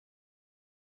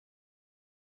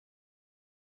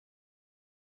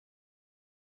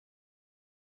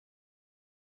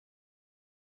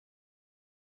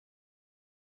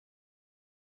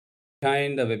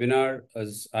Behind the webinar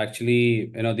is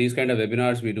actually, these kind of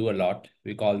webinars we do a lot.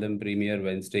 We call them Premier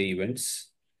Wednesday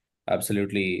events.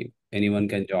 Absolutely anyone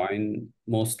can join,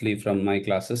 mostly from my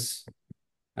classes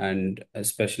and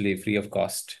especially free of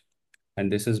cost.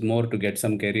 And this is more to get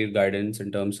some career guidance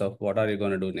in terms of what are you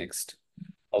going to do next?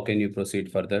 How can you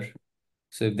proceed further?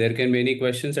 So if there can be any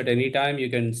questions at any time, you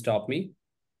can stop me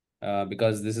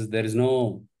because there is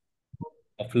no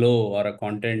a flow or a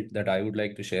content that I would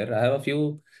like to share. I have a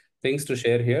few things to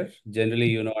share here.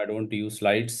 Generally, I don't use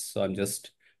slides, so I'm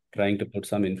just trying to put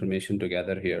some information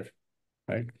together here,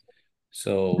 right?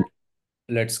 So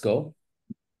let's go.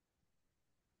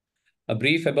 A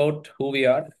brief about who we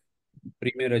are.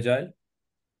 Premier Agile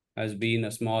has been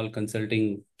a small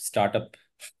consulting startup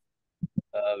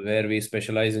where we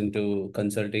specialize into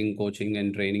consulting, coaching,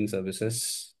 and training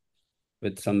services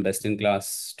with some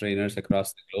best-in-class trainers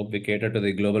across the globe. We cater to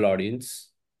the global audience.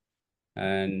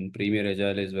 And Premier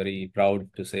Agile is very proud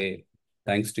to say,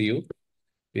 thanks to you,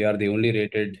 we are the only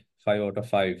rated 5 out of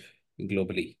 5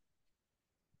 globally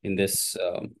in this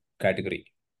category.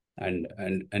 And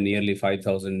nearly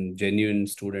 5,000 genuine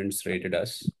students rated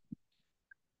us.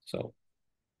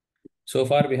 So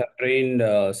far, we have trained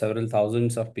several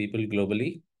thousands of people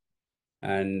globally,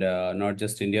 and not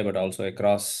just India, but also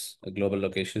across global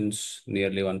locations,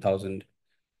 nearly 1,000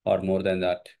 or more than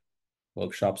that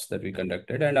workshops that we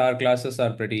conducted. And our classes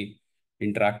are pretty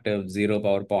interactive, zero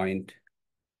PowerPoint,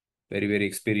 very, very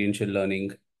experiential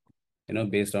learning,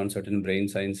 based on certain brain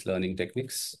science learning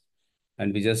techniques.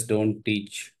 And we just don't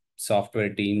teach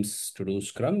software teams to do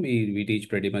Scrum. We teach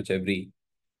pretty much every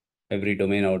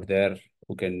domain out there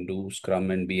who can do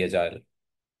Scrum and be agile.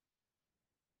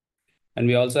 And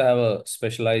we also have a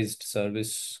specialized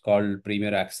service called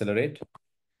Premier Accelerate,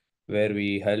 where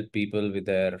we help people with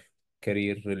their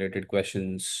career related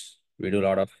questions. We do a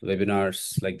lot of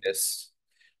webinars like this.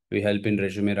 We help in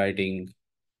resume writing.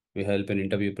 We help in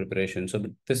interview preparation. So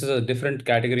this is a different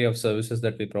category of services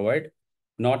that we provide,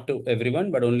 not to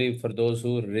everyone, but only for those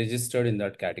who registered in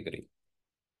that category.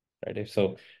 Right.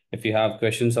 If you have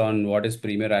questions on what is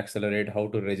Premier Accelerate, how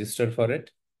to register for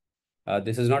it,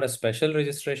 this is not a special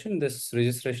registration. This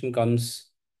registration comes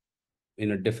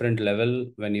in a different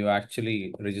level when you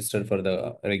actually register for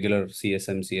the regular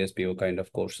CSM, CSPO kind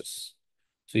of courses.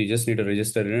 So you just need to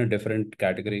register in a different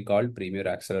category called Premier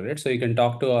Accelerate. So you can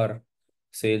talk to our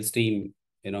sales team,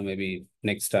 maybe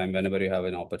next time whenever you have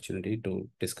an opportunity to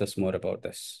discuss more about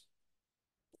this.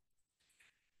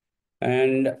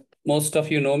 And most of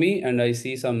you know me, and I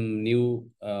see some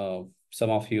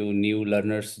of you new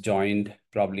learners joined.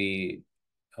 Probably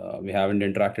we haven't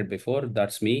interacted before.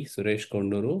 That's me, Suresh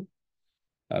Konduru.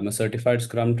 I'm a certified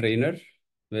Scrum trainer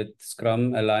with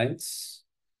Scrum Alliance,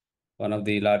 one of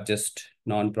the largest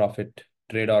non-profit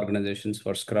trade organizations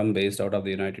for Scrum based out of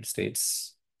the United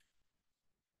States.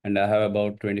 And I have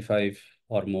about 25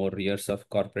 or more years of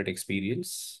corporate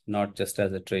experience, not just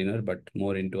as a trainer, but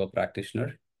more into a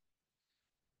practitioner,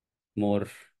 more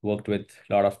worked with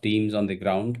a lot of teams on the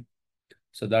ground.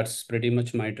 So that's pretty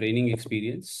much my training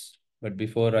experience. But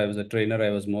before I was a trainer, I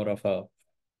was more of a,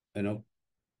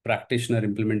 practitioner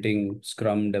implementing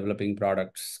Scrum, developing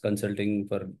products, consulting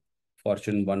for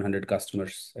Fortune 100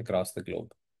 customers across the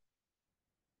globe.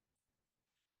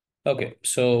 Okay,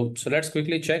 so let's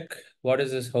quickly check what is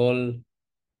this whole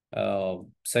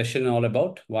session all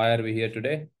about. Why are we here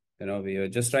today? We are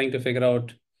just trying to figure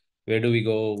out where do we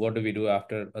go, what do we do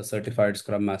after a certified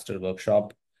Scrum Master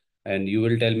workshop, and you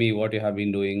will tell me what you have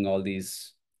been doing all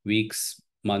these weeks,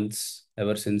 months,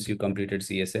 ever since you completed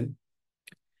CSM.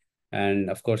 And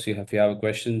of course, if you have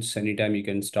questions, anytime you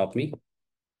can stop me.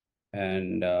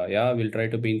 And yeah, we'll try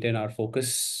to maintain our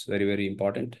focus. Very, very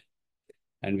important.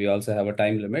 And we also have a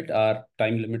time limit. Our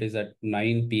time limit is at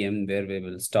 9 p.m. where we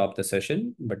will stop the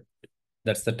session, but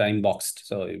that's the time boxed.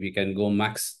 So we can go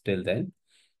max till then.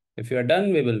 If you are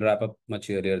done, we will wrap up much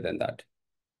earlier than that.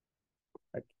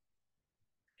 Right.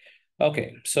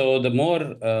 Okay, so the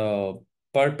more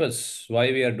purpose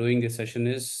why we are doing this session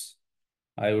is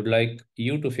I would like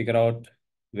you to figure out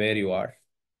where you are,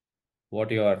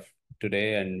 what you are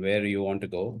today and where you want to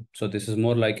go. So this is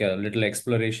more like a little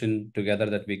exploration together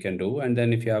that we can do. And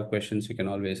then if you have questions, you can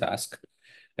always ask,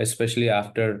 especially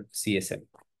after CSM,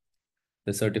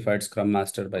 the Certified Scrum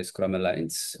Master by Scrum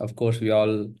Alliance. Of course, we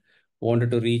all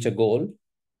wanted to reach a goal,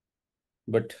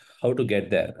 but how to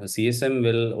get there? A CSM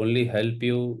will only help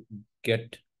you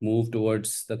move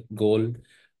towards the goal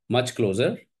much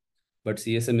closer, but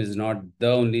CSM is not the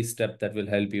only step that will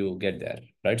help you get there,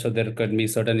 right? So there could be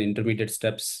certain intermediate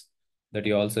steps that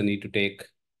you also need to take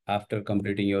after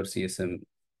completing your CSM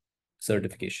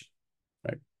certification,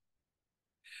 right?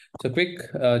 So quick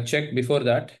check before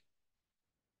that.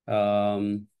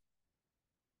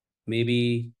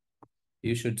 Maybe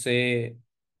you should say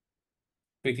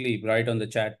quickly, write on the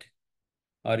chat,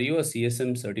 are you a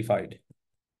CSM certified?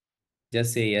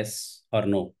 Just say yes or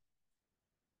no.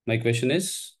 My question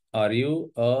is, are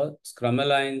you a Scrum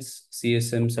Alliance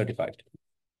CSM certified?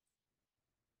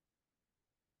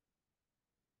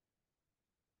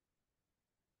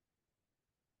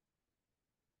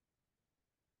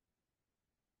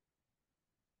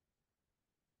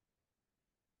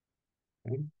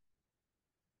 Okay.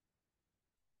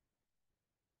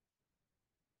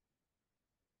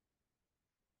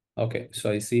 Okay, so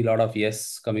I see a lot of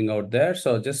yes coming out there.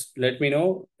 So just let me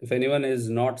know if anyone is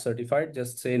not certified,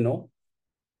 just say no.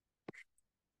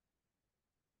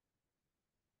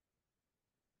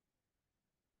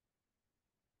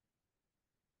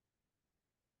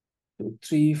 2,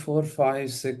 3, 4,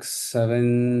 5, 6,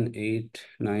 7, 8,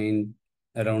 9,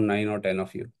 around 9 or 10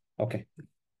 of you. Okay,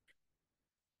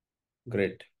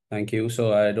 great. Thank you.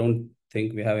 So I don't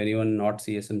think we have anyone not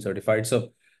CSM certified. So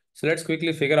let's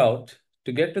quickly figure out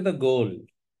to get to the goal.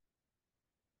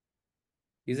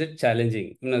 Is it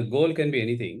challenging? Goal can be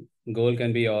anything. Goal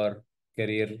can be your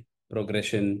career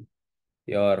progression,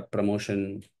 your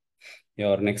promotion,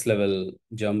 your next level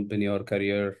jump in your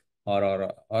career,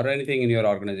 or anything in your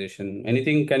organization.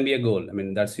 Anything can be a goal. I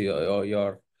mean, that's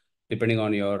your depending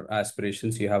on your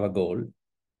aspirations, you have a goal.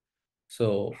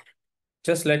 So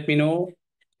just let me know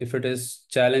if it is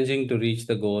challenging to reach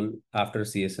the goal after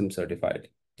CSM certified.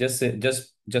 Just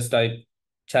type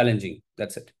challenging.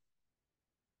 That's it.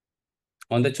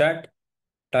 On the chat,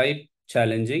 type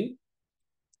challenging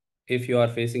if you are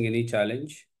facing any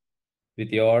challenge with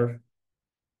your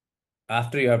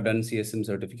after you have done CSM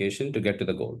certification to get to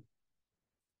the goal.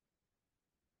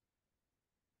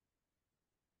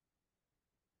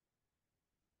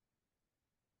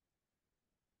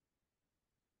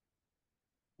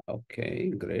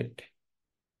 Okay, great.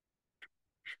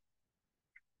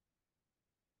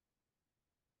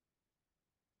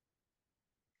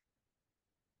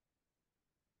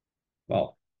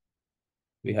 Wow,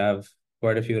 we have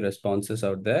quite a few responses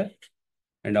out there,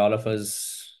 and all of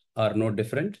us are no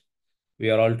different. We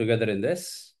are all together in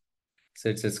this. So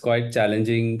it's quite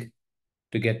challenging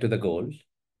to get to the goal.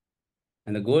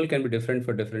 And the goal can be different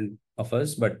for different of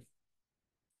us, but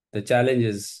the challenge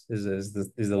is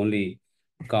the only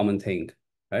common thing,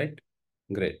 right?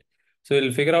 Great. So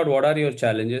we'll figure out what are your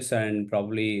challenges and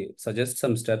probably suggest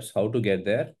some steps how to get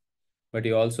there. But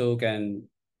you also can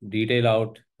detail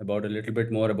out about a little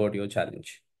bit more about your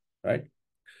challenge, right?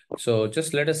 So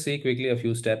just let us see quickly a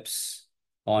few steps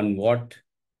on what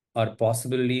are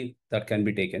possibly that can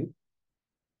be taken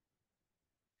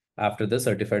after the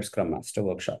Certified Scrum Master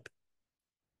workshop.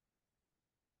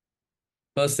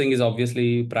 First thing is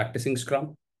obviously practicing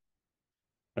Scrum,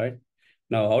 right?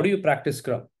 Now, how do you practice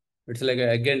Scrum? It's like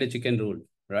again the chicken rule,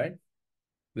 right?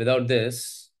 Without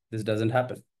this doesn't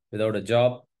happen. Without a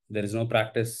job, there is no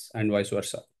practice and vice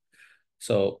versa.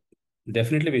 So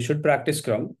definitely we should practice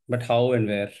Scrum, but how and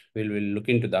where, we'll look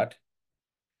into that.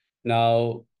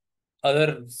 Now,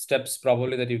 other steps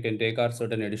probably that you can take are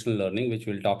certain additional learning, which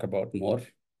we'll talk about more.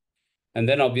 And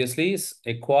then obviously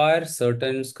acquire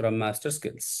certain Scrum Master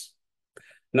skills.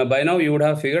 Now, by now you would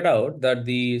have figured out that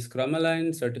the Scrum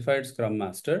Alliance Certified Scrum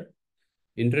Master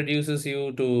introduces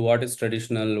you to what is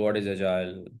traditional, what is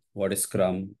agile, what is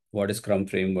Scrum, what is Scrum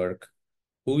framework,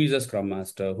 who is a Scrum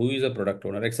Master, who is a product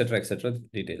owner, etc.,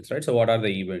 details, right? So what are the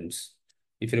events?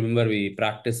 If you remember, we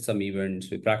practiced some events,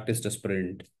 we practiced a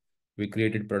sprint, we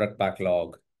created product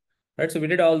backlog, right? So we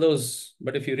did all those,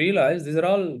 but if you realize, these are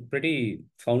all pretty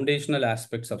foundational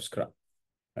aspects of Scrum,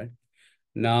 right?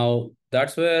 Now,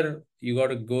 that's where you got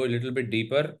to go a little bit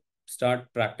deeper,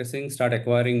 start practicing, start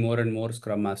acquiring more and more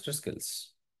Scrum Master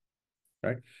skills,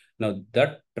 right? Now,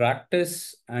 that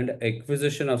practice and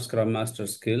acquisition of Scrum Master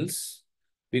skills,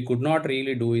 we could not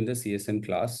really do in the CSM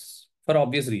class for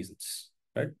obvious reasons,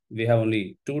 right? We have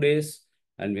only 2 days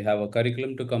and we have a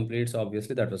curriculum to complete. So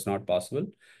obviously that was not possible.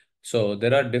 So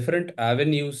there are different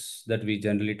avenues that we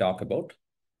generally talk about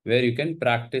where you can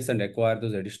practice and acquire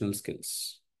those additional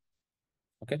skills.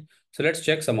 Okay, so let's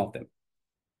check some of them.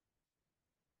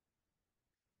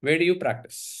 Where do you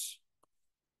practice?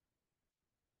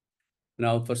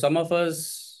 Now, for some of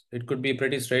us, it could be a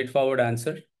pretty straightforward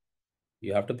answer.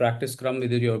 You have to practice Scrum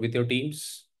with your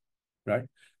teams, right?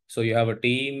 So you have a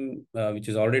team which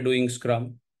is already doing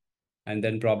Scrum, and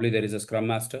then probably there is a Scrum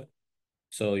Master.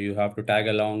 So you have to tag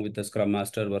along with the Scrum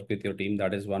Master, work with your team.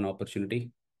 That is one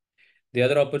opportunity. The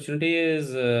other opportunity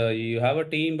is you have a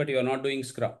team, but you are not doing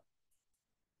Scrum.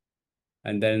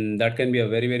 And then that can be a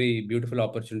very, very beautiful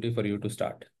opportunity for you to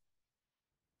start.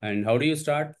 And how do you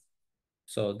start?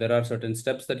 So there are certain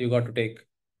steps that you got to take.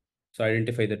 So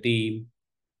identify the team,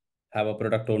 have a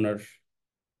product owner.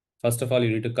 First of all,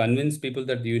 you need to convince people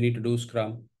that you need to do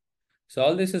Scrum. So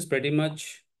all this is pretty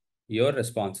much your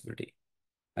responsibility.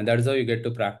 And that is how you get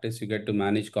to practice, you get to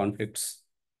manage conflicts.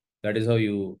 That is how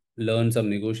you learn some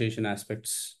negotiation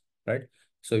aspects, right?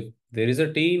 So if there is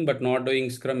a team, but not doing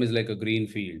Scrum is like a green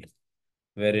field,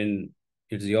 wherein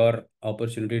it's your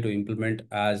opportunity to implement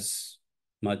as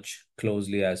much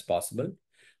closely as possible.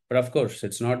 But of course,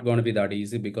 it's not going to be that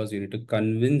easy because you need to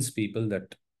convince people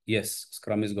that yes,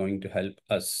 Scrum is going to help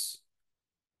us.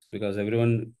 Because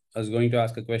everyone is going to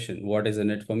ask a question, what is in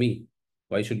it for me?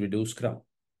 Why should we do Scrum?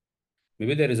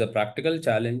 Maybe there is a practical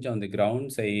challenge on the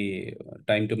ground, say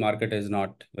time to market is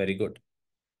not very good,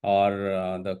 or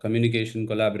the communication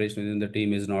collaboration within the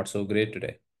team is not so great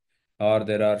today, or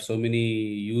there are so many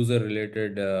user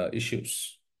related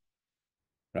issues,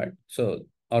 right? So,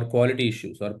 or quality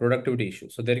issues or productivity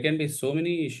issues. So there can be so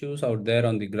many issues out there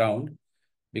on the ground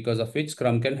because of which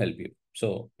Scrum can help you.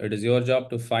 So it is your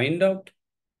job to find out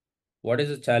what is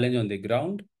the challenge on the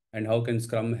ground and how can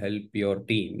Scrum help your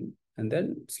team, and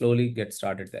then slowly get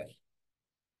started there,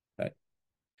 right?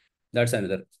 That's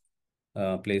another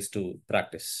place to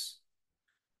practice.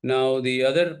 Now, the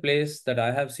other place that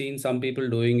I have seen some people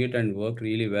doing it and work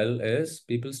really well is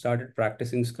people started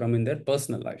practicing Scrum in their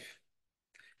personal life.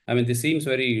 I mean, this seems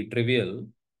very trivial,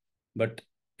 but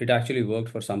it actually worked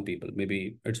for some people.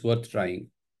 Maybe it's worth trying.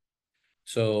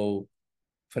 So,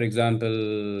 for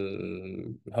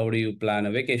example, how do you plan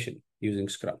a vacation using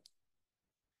Scrum?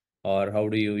 Or how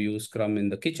do you use Scrum in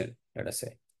the kitchen, let us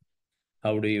say?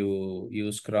 How do you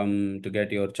use Scrum to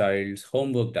get your child's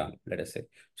homework done, let us say?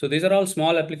 So these are all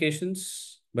small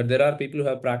applications, but there are people who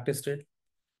have practiced it.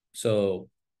 So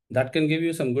that can give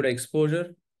you some good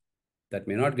exposure. That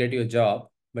may not get you a job,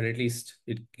 but at least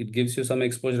it gives you some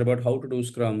exposure about how to do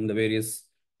Scrum, the various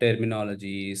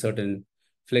terminology, certain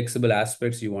flexible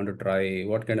aspects you want to try,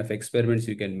 what kind of experiments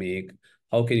you can make,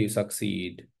 how can you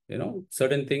succeed,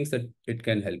 certain things that it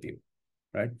can help you,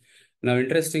 right? Now,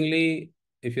 interestingly,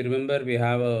 if you remember, we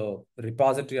have a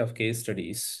repository of case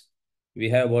studies. We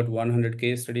have about 100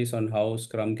 case studies on how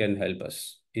Scrum can help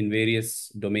us in various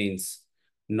domains,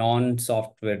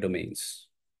 non-software domains,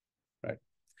 right?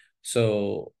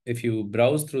 So if you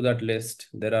browse through that list,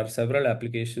 there are several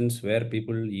applications where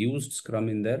people used Scrum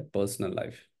in their personal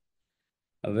life.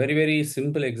 A very, very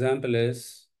simple example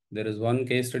is there is one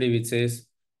case study which says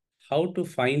how to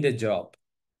find a job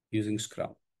using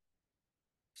Scrum.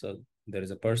 So there is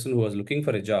a person who was looking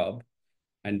for a job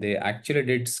and they actually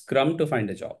did Scrum to find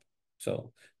a job.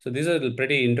 So these are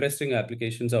pretty interesting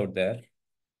applications out there.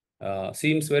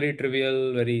 Seems very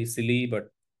trivial, very silly,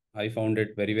 but I found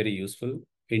it very, very useful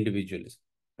individually,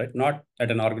 right? Not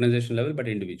at an organization level, but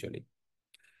individually.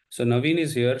 So Naveen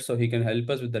is here, so he can help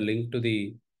us with the link to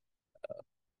the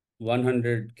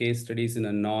 100 case studies in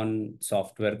a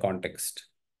non-software context.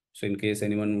 So in case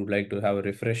anyone would like to have a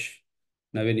refresh,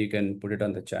 Naveen, you can put it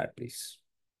on the chat, please.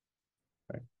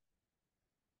 Right.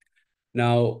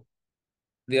 Now,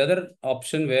 the other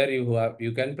option where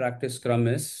you can practice Scrum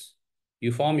is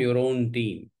you form your own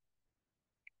team.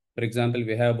 For example,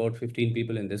 we have about 15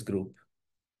 people in this group,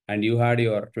 and you had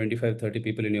your 25, 30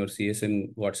 people in your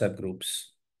CSM WhatsApp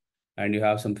groups, and you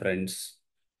have some friends.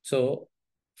 So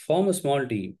form a small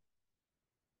team.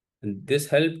 And this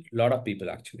helped a lot of people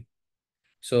actually.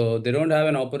 So they don't have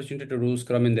an opportunity to do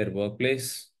Scrum in their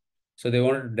workplace. So they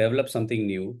wanted to develop something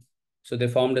new. So they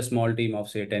formed a small team of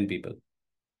say 10 people.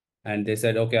 And they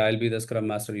said, okay, I'll be the Scrum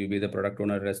Master, you be the product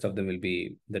owner, rest of them will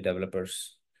be the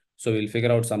developers. So we'll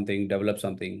figure out something, develop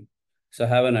something. So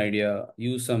have an idea,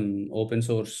 use some open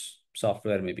source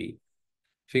software maybe.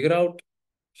 Figure out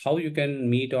how you can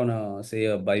meet on a, say,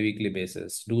 a bi-weekly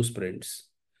basis, do sprints.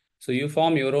 So you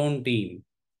form your own team.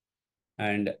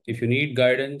 And if you need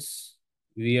guidance,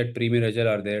 we at Premier Agile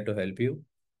are there to help you,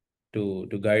 to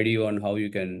guide you on how you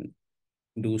can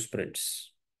do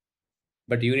sprints.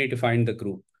 But you need to find the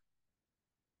group.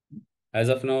 As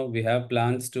of now, we have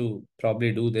plans to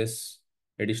probably do this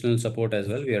additional support as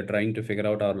well. We are trying to figure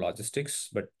out our logistics,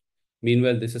 but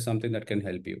meanwhile, this is something that can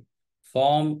help you.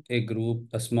 Form a group,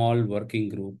 a small working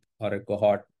group or a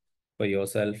cohort for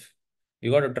yourself. You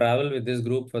got to travel with this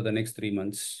group for the next 3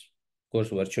 months, of course,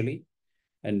 virtually,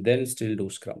 and then still do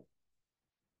Scrum.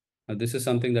 Now, this is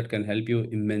something that can help you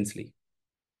immensely.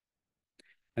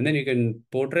 And then you can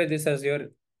portray this as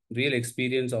your real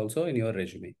experience also in your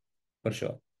resume, for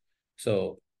sure.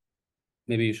 So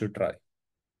maybe you should try.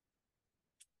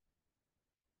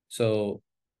 So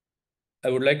I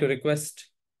would like to request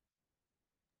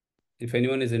if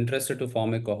anyone is interested to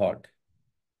form a cohort,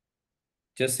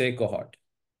 just say cohort.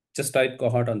 Just type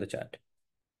cohort on the chat.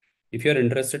 If you're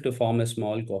interested to form a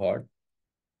small cohort,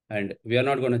 and we are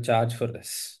not going to charge for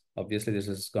this. Obviously, this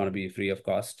is going to be free of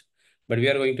cost, but we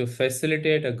are going to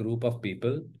facilitate a group of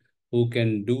people who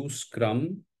can do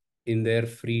Scrum in their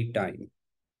free time,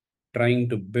 trying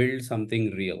to build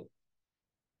something real.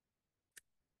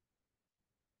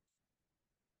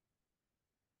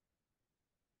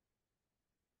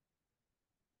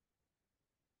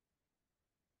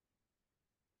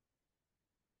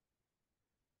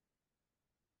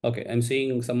 Okay, I'm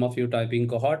seeing some of you typing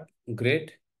cohort.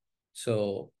 Great.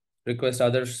 So request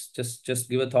others, just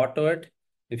give a thought to it.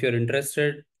 If you're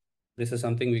interested, this is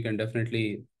something we can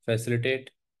definitely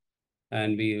facilitate.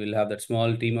 And we will have that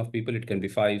small team of people. It can be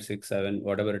 5, 6, 7,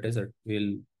 whatever it is.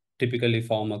 We'll typically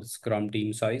form a Scrum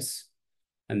team size,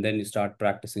 and then you start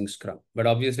practicing Scrum. But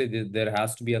obviously, there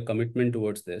has to be a commitment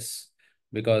towards this,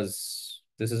 because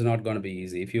this is not going to be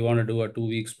easy. If you want to do a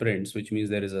 2-week sprints, which means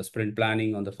there is a sprint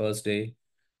planning on the first day,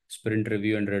 sprint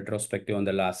review and retrospective on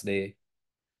the last day,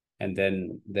 and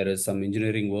then there is some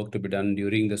engineering work to be done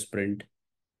during the sprint,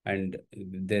 and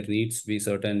there needs to be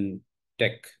certain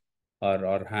tech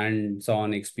or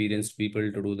hands-on experienced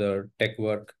people to do the tech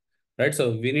work, right?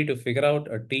 So we need to figure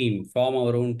out a team, form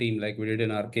our own team like we did in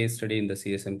our case study in the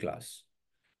CSM class.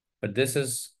 But this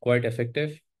is quite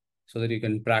effective so that you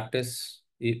can practice.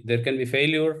 There can be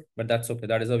failure, but that's okay.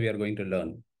 That is how we are going to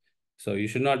learn. So you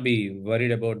should not be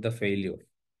worried about the failure.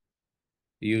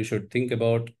 You should think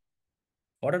about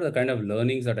what are the kind of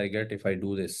learnings that I get if I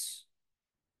do this,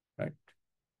 right?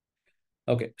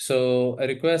 Okay, so I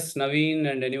request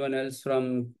Naveen and anyone else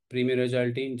from Premier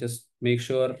Agile team, just make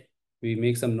sure we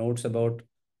make some notes about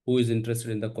who is interested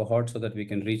in the cohort so that we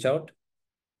can reach out,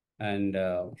 and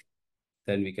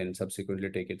then we can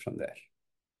subsequently take it from there.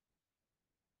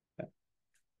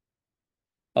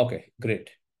 Okay, great.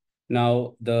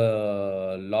 Now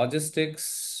the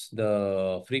logistics,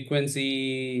 the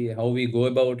frequency, how we go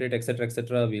about it,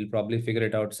 etc., we'll probably figure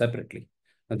it out separately.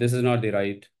 Now, this is not the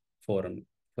right forum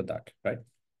for that, right?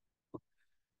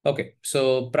 Okay,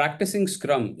 so practicing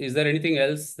Scrum, is there anything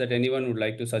else that anyone would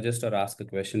like to suggest or ask a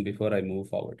question before I move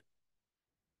forward?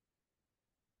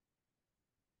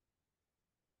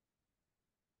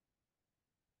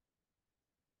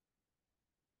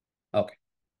 Okay,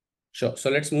 sure. So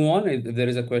let's move on. If there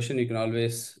is a question, you can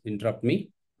always interrupt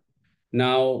me.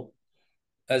 Now,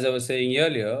 as I was saying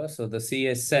earlier, so the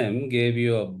CSM gave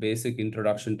you a basic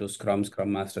introduction to Scrum,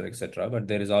 Scrum Master, etc. But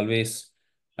there is always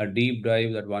a deep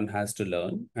dive that one has to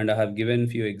learn. And I have given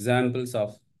few examples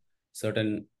of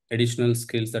certain additional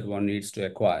skills that one needs to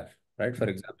acquire, right? For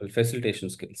example, facilitation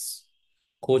skills,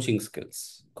 coaching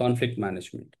skills, conflict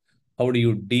management. How do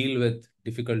you deal with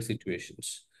difficult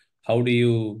situations? How do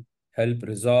you help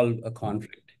resolve a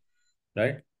conflict,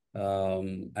 right?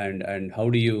 And how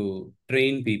do you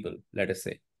train people, let us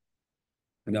say?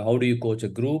 How do you coach a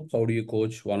group? How do you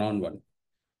coach one-on-one,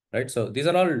 right? So these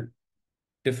are all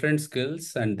different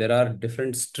skills, and there are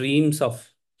different streams of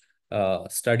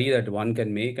study that one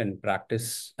can make and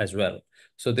practice as well.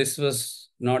 So this was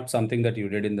not something that you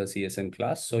did in the CSM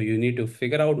class. So you need to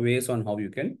figure out ways on how you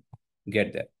can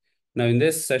get there. Now in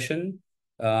this session,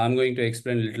 I'm going to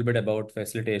explain a little bit about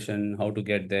facilitation, how to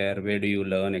get there, where do you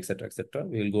learn, etc., etc.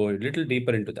 We'll go a little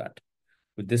deeper into that.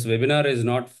 But this webinar is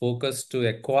not focused to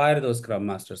acquire those Scrum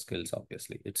Master skills,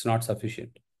 obviously. It's not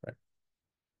sufficient, right?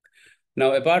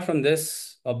 Now, apart from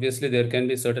this, obviously, there can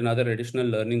be certain other additional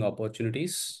learning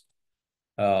opportunities.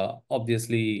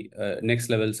 Obviously, next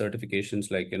level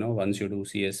certifications, like, once you do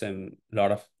CSM, a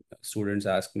lot of students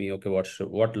ask me, okay,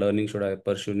 what learning should I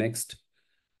pursue next?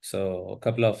 So a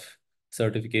couple of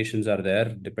certifications are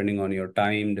there, depending on your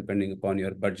time, depending upon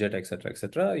your budget, etc.,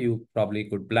 etc. You probably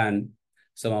could plan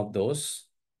some of those.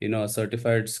 A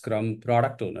certified Scrum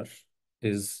product owner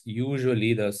is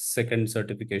usually the second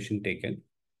certification taken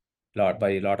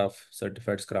by a lot of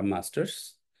certified Scrum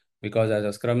Masters, because as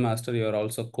a Scrum Master, you are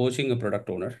also coaching a product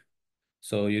owner.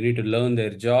 So you need to learn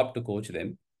their job to coach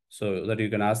them so that you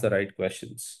can ask the right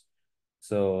questions.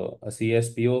 So a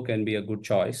CSPO can be a good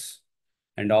choice.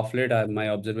 And off late, my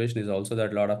observation is also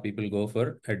that a lot of people go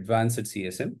for advanced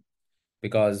CSM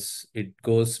because it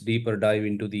goes deeper dive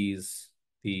into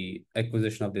the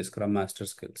acquisition of the Scrum Master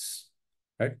skills,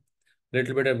 right?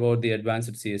 Little bit about the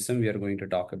advanced CSM we are going to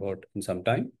talk about in some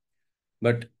time.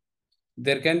 But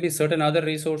there can be certain other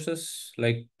resources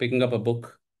like picking up a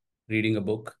book, reading a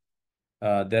book.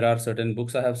 There are certain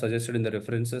books I have suggested in the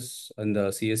references in the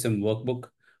CSM workbook.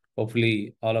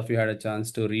 Hopefully, all of you had a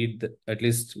chance to read, at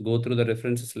least go through the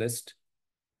references list.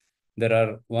 There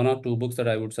are one or two books that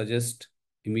I would suggest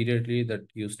immediately that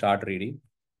you start reading.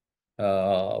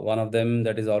 One of them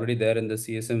that is already there in the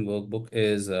CSM workbook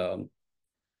is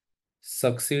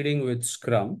Succeeding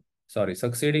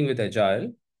with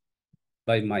Agile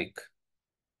by Mike.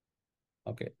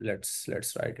 Okay, let's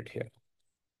write it here.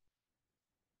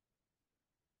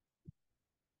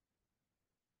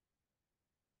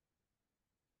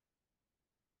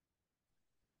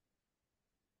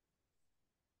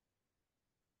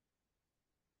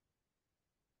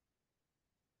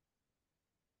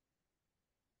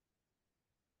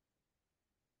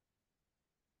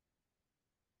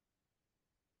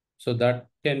 So that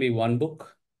can be one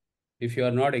book. If you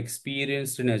are not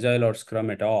experienced in Agile or Scrum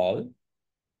at all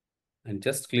and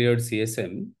just cleared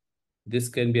CSM, this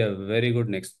can be a very good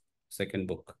next second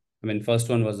book. I mean, first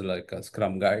one was like a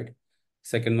Scrum guide.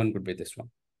 Second one could be this one.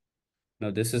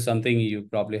 Now, this is something you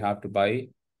probably have to buy.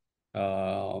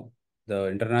 Uh, the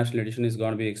international edition is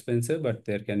going to be expensive, but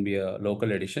there can be a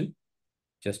local edition.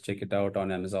 Just check it out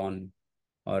on Amazon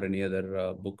or any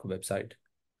other book website.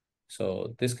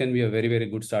 So this can be a very, very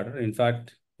good starter. In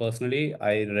fact, personally,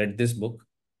 I read this book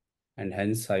and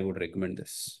hence I would recommend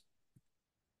this.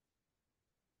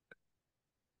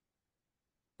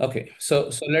 Okay, so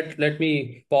let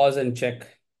me pause and check.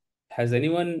 Has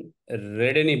anyone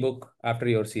read any book after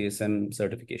your CSM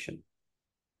certification?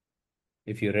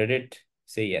 If you read it,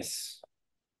 say yes.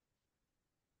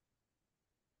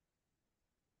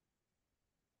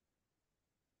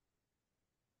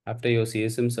 After your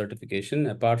CSM certification,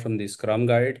 apart from the Scrum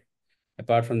Guide,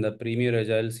 apart from the Premier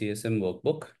Agile CSM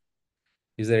workbook,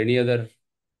 is there any other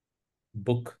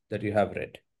book that you have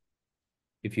read?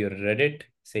 If you read it,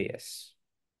 say yes.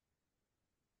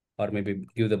 Or maybe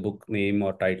give the book name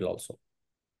or title also.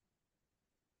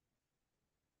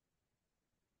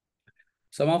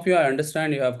 Some of you, I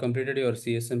understand you have completed your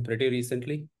CSM pretty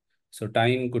recently, so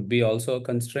time could be also a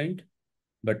constraint.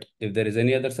 But if there is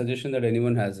any other suggestion that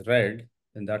anyone has read,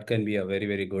 then that can be a very,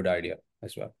 very good idea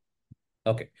as well.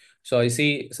 Okay, so I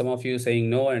see some of you saying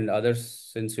no and others,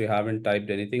 since you haven't typed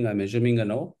anything, I'm assuming a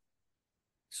no.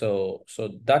 So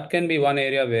that can be one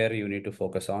area where you need to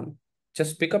focus on.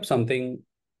 Just pick up something,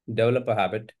 develop a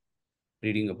habit,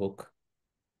 reading a book,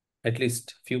 at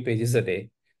least few pages a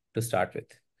day to start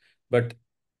with. But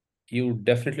you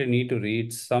definitely need to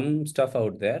read some stuff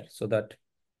out there so that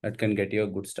that can get you a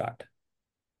good start.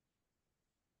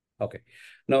 Okay.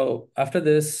 Now, after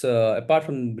this, apart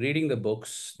from reading the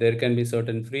books, there can be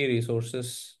certain free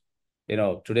resources.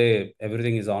 Today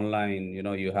everything is online.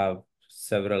 You have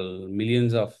several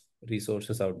millions of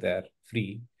resources out there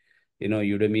free.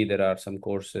 Udemy, there are some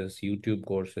courses, YouTube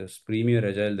courses, Premier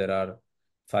Agile, there are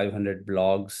 500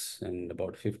 blogs and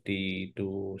about 50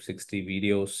 to 60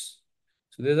 videos.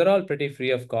 So these are all pretty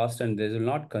free of cost and they will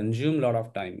not consume a lot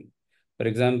of time. For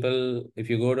example,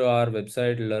 if you go to our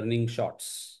website, Learning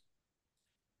Shots,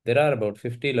 there are about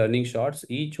 50 learning shots.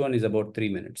 Each one is about 3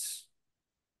 minutes.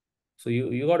 So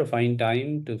you got to find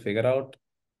time to figure out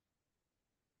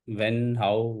when,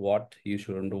 how, what you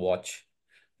should watch.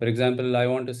 For example, I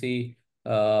want to see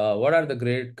what are the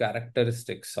great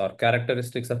characteristics or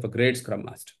characteristics of a great Scrum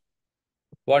Master.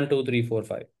 1, 2, 3, 4,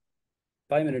 5.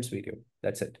 5 minutes video.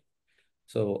 That's it.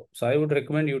 So I would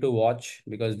recommend you to watch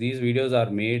because these videos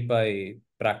are made by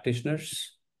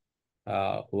practitioners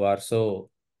who are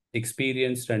so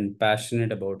experienced and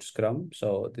passionate about Scrum.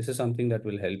 So this is something that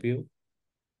will help you.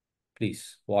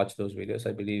 Please watch those videos.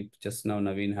 I believe just now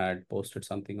Naveen had posted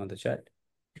something on the chat.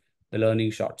 The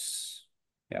learning shots.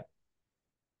 Yeah,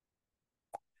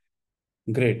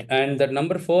 great. And that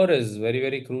number 4 is very,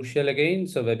 very crucial again.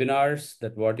 So webinars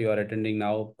that what you are attending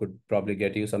now could probably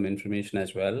get you some information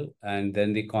as well. And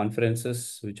then the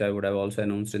conferences, which I would have also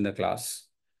announced in the class.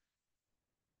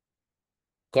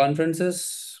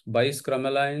 Conferences by Scrum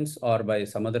Alliance or by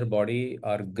some other body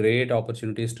are great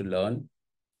opportunities to learn.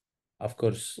 Of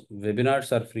course,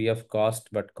 webinars are free of cost,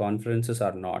 but conferences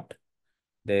are not.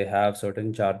 They have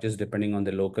certain charges depending on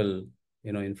the local,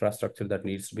 infrastructure that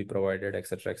needs to be provided,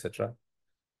 etc., etc.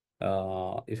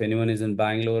 If anyone is in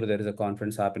Bangalore, there is a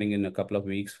conference happening in a couple of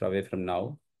weeks away from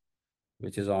now,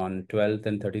 which is on 12th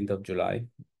and 13th of July.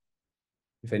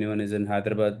 If anyone is in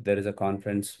Hyderabad, there is a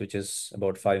conference which is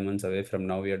about 5 months away from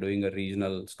now. We are doing a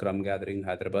regional Scrum gathering in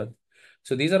Hyderabad.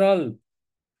 So these are all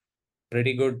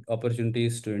pretty good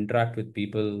opportunities to interact with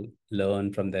people,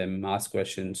 learn from them, ask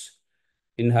questions.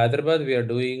 In Hyderabad, we are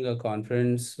doing a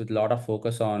conference with a lot of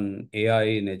focus on AI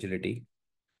in agility.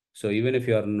 So even if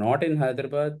you are not in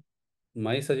Hyderabad,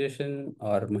 my suggestion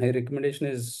or my recommendation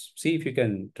is see if you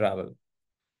can travel.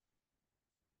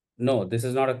 No, this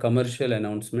is not a commercial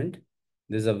announcement.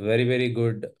 this is a very, very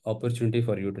good opportunity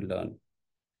for you to learn,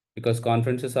 because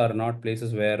conferences are not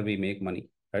places where we make money,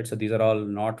 right? So these are all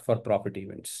not for profit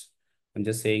events. I'm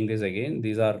just saying this again,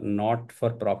 these are not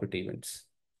for profit events.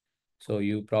 So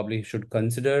you probably should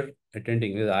consider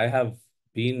attending, because I have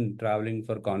been traveling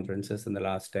for conferences in the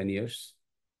last 10 years,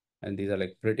 and these are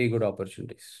like pretty good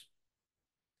opportunities.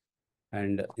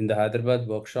 And in the Hyderabad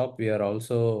workshop, we are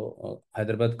also,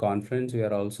 Hyderabad conference, we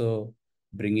are also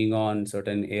bringing on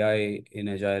certain AI in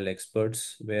Agile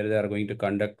experts where they are going to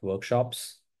conduct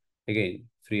workshops, again,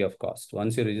 free of cost.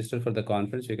 Once you register for the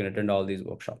conference, you can attend all these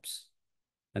workshops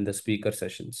and the speaker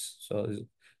sessions. So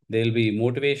they'll be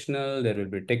motivational, there will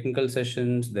be technical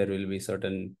sessions, there will be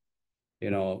certain,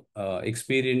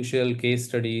 experiential case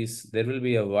studies. There will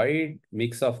be a wide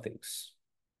mix of things,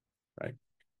 right?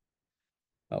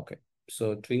 Okay.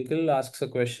 So Twinkle asks a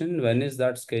question, when is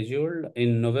that scheduled?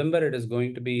 In November, it is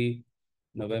going to be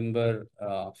November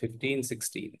 15,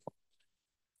 16,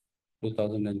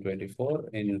 2024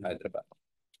 in Hyderabad.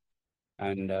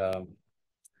 And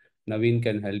Naveen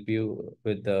can help you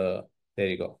with there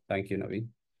you go. Thank you, Naveen.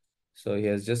 So he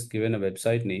has just given a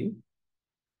website name.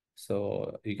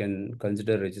 So you can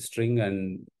consider registering,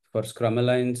 and for Scrum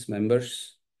Alliance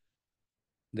members,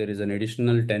 there is an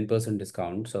additional 10%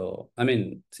 discount. So, I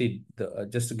mean, see,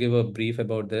 just to give a brief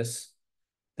about this,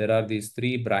 there are these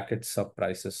three brackets of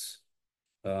prices,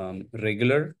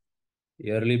 regular,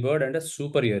 yearly bird, and a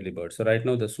super yearly bird. So right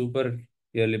now the super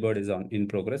yearly bird is in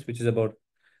progress, which is about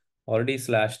already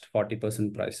slashed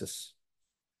 40% prices.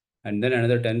 And then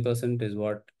another 10% is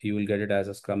what you will get it as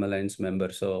a Scrum Alliance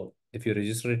member. So if you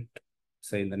register it,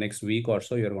 say in the next week or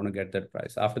so, you're going to get that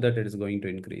price. After that, it is going to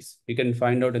increase. You can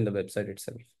find out in the website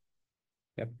itself.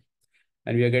 Yep.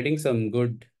 And we are getting some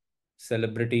good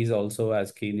celebrities also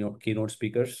as keynote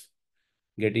speakers,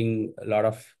 getting a lot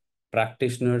of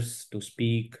practitioners to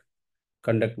speak,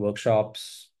 conduct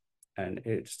workshops, and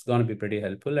it's going to be pretty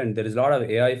helpful. And there is a lot of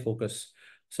AI focus.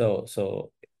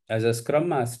 So as a Scrum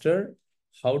Master,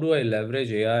 how do I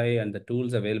leverage AI and the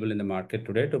tools available in the market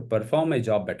today to perform my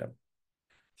job better?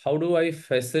 How do I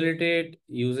facilitate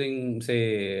using,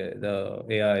 say, the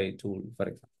AI tool, for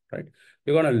example, right?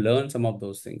 We're going to learn some of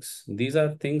those things. These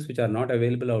are things which are not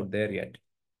available out there yet.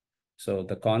 So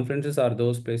the conferences are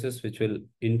those places which will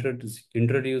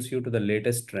introduce you to the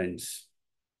latest trends.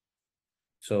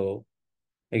 So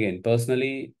again,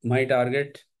 personally, my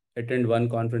target, attend one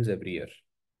conference every year.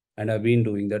 And I've been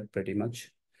doing that pretty much.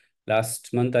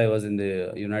 Last month, I was in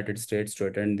the United States to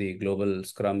attend the global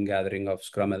Scrum gathering of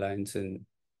Scrum Alliance in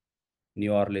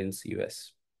New Orleans,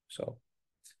 US. So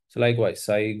likewise,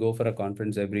 I go for a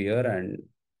conference every year and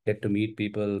get to meet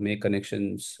people, make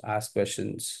connections, ask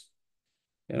questions.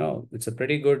 It's a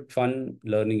pretty good, fun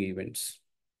learning events.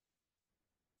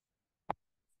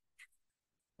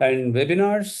 And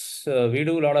webinars, we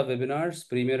do a lot of webinars.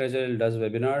 Premier Agile does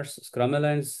webinars. Scrum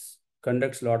Alliance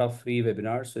conducts a lot of free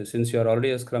webinars. So since you're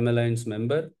already a Scrum Alliance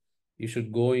member, you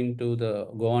should go on to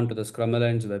the Scrum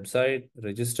Alliance website,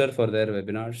 register for their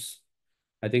webinars.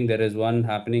 I think there is one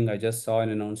happening. I just saw an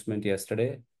announcement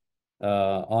yesterday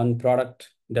on product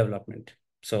development.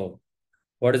 So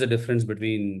what is the difference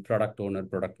between product owner,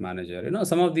 product manager?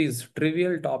 Some of these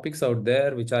trivial topics out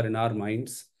there, which are in our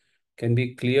minds, can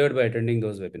be cleared by attending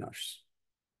those webinars.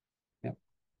 Yeah.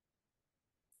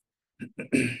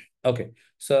 Okay.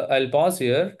 So I'll pause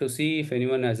here to see if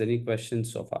anyone has any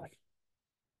questions so far.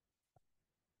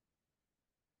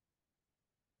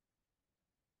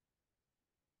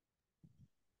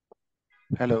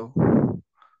 Hello.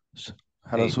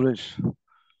 Hello, Hey, Suresh.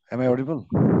 Am I audible?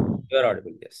 you're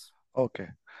audible. Yes. Okay.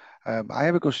 I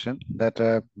have a question that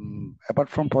apart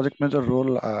from project manager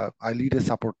role, I lead a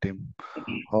support team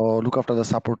or look after the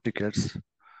support tickets.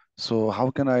 So how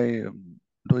can I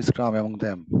do Scrum among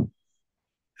them?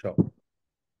 Sure.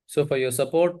 So for your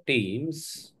support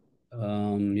teams,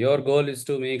 your goal is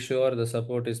to make sure the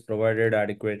support is provided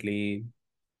adequately,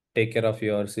 take care of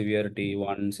your severity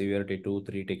 1, severity 2,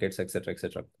 3 tickets, etc.,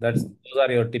 etc. Those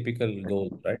are your typical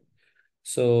goals, right?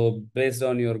 So based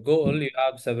on your goal, you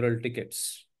have several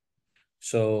tickets.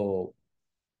 So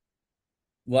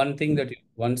one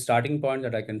starting point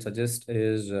that I can suggest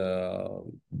is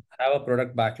have a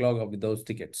product backlog of those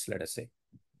tickets, let us say,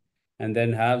 and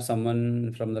then have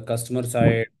someone from the customer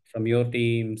side, from your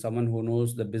team, someone who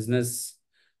knows the business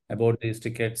about these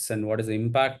tickets and what is the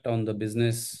impact on the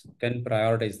business, can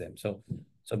prioritize them. So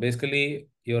basically,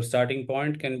 your starting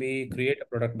point can be create a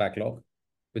product backlog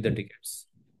with the tickets,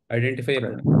 identify a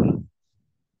Okay. product,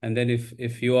 and then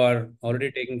if you are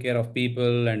already taking care of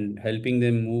people and helping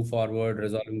them move forward,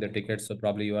 resolving the tickets, so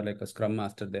probably you are like a scrum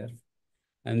master there.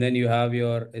 And then you have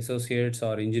your associates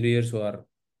or engineers who are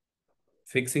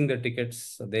fixing the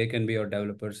tickets. So they can be your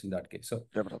developers in that case. So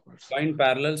Developers. find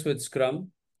parallels with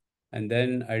Scrum and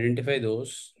then identify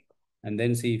those and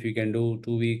then see if you can do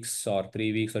 2 weeks or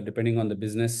 3 weeks or depending on the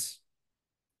business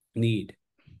need.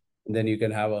 And then you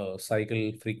can have a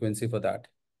cycle frequency for that.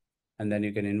 And then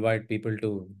you can invite people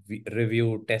to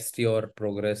review, test your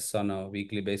progress on a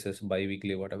weekly basis,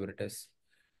 bi-weekly, whatever it is.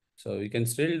 So you can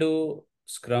still do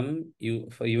Scrum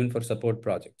even for support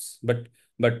projects. But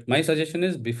my suggestion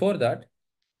is before that,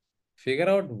 figure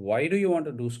out why do you want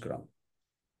to do Scrum?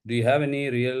 Do you have any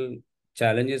real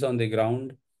challenges on the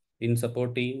ground in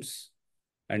support teams?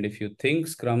 And if you think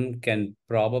Scrum can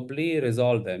probably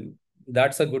resolve them,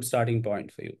 that's a good starting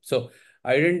point for you. So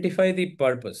identify the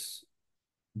purpose.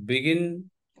 Begin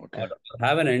or Okay.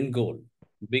 have an end goal.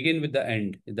 Begin with the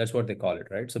end. That's what they call it,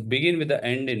 right? So begin with the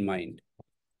end in mind.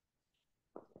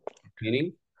 Okay.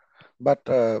 Meaning But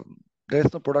there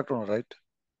is no product owner, right?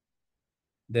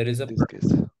 there is In a this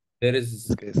case. there This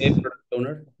is case, a product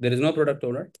owner. There is no product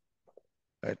owner.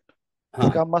 right? Huh.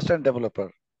 Scrum Master and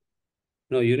developer.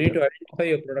 No, you need That, to identify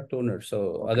your product owner. So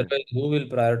okay. otherwise, who will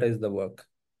prioritize the work?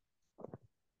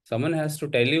 Someone has to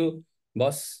tell you,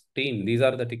 boss, team, these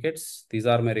are the tickets, these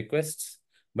are my requests,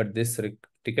 but this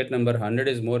ticket number 100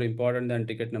 is more important than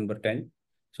ticket number 10.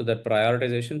 So that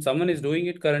prioritization, someone is doing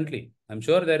it currently. I'm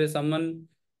sure there is someone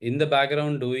in the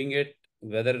background doing it.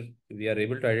 Whether we are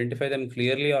able to identify them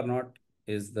clearly or not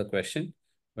is the question.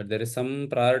 But there is some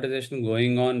prioritization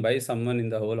going on by someone in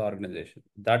the whole organization.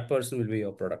 That person will be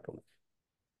your product owner.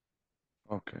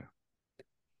 Okay.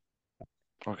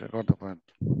 Okay. Got the point.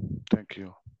 Thank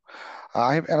you.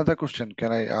 I have another question.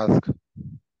 Can I ask?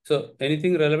 So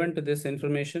anything relevant to this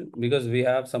information? Because we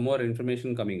have some more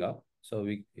information coming up. So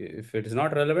if it is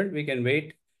not relevant, we can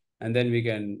wait and then we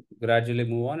can gradually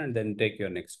move on and then take your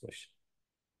next question.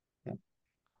 Yeah.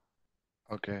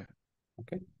 Okay.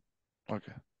 Okay.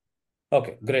 Okay.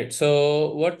 Okay, great.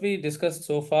 So what we discussed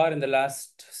so far in the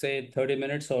last, say, 30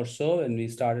 minutes or so when we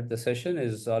started the session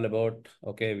is all about,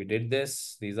 okay, we did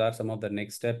this. These are some of the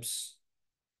next steps.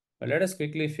 But let us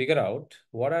quickly figure out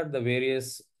what are the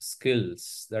various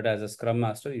skills that as a Scrum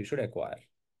Master you should acquire.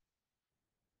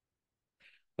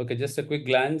 Okay, just a quick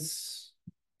glance.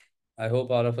 I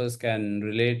hope all of us can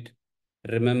relate,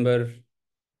 remember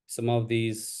some of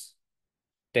these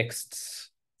texts,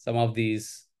 some of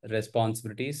these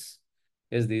responsibilities.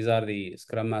 Yes, these are the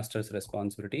Scrum Master's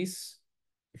responsibilities.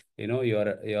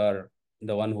 You're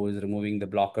the one who is removing the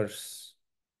blockers.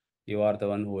 You are the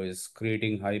one who is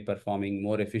creating high performing,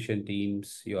 more efficient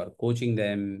teams. You are coaching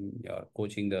them. You are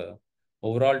coaching the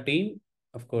overall team.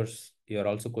 Of course, you are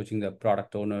also coaching the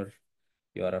product owner.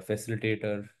 You are a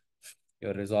facilitator.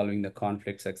 You're resolving the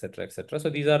conflicts, etc., etc. So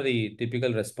these are the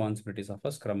typical responsibilities of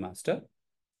a Scrum Master.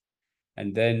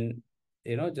 And then,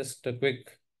 just a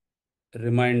quick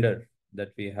reminder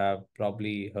that we have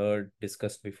probably heard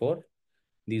discussed before.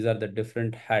 These are the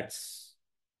different hats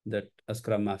that a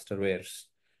Scrum Master wears.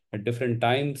 At different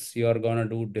times, you are gonna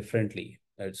do differently.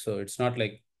 Right? So it's not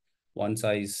like one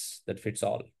size that fits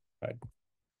all, right?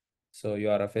 So you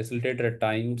are a facilitator at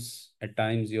times. At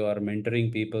times, you are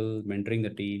mentoring people, mentoring the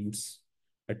teams.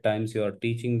 At times, you are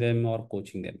teaching them or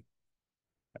coaching them.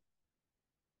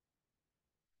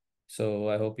 So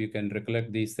I hope you can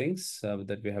recollect these things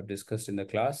that we have discussed in the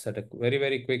class. At a very,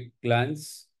 very quick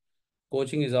glance,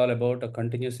 coaching is all about a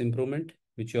continuous improvement,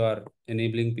 which you are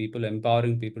enabling people,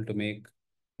 empowering people to make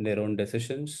their own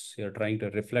decisions. You're trying to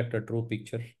reflect a true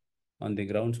picture on the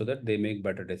ground so that they make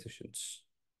better decisions.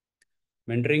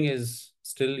 Mentoring is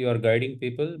still you're guiding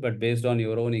people, but based on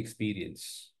your own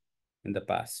experience in the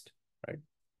past, right?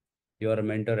 You're a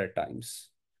mentor at times.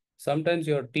 Sometimes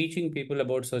you're teaching people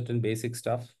about certain basic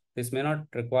stuff. This may not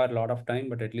require a lot of time,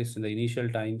 but at least in the initial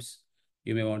times,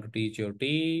 you may want to teach your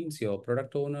teams, your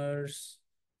product owners,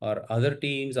 or other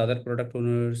teams, other product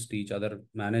owners, teach other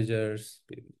managers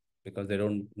because they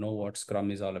don't know what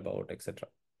Scrum is all about, etc.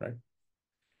 Right?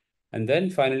 And then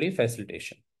finally,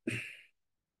 facilitation.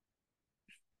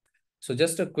 So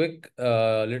just a quick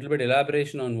little bit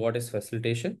elaboration on what is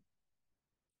facilitation.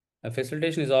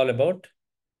 Facilitation is all about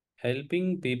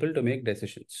helping people to make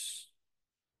decisions,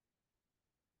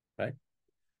 right?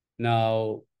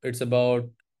 Now, it's about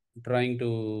trying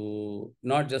to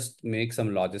not just make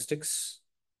some logistics,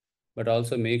 but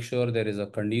also make sure there is a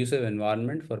conducive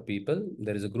environment for people.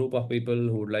 There is a group of people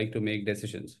who would like to make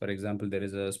decisions. For example, there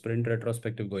is a sprint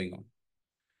retrospective going on,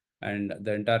 and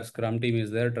the entire Scrum team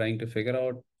is there trying to figure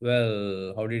out,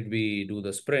 well, how did we do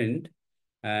the sprint?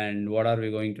 And what are we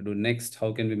going to do next?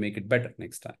 How can we make it better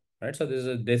next time? Right? So, this is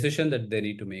a decision that they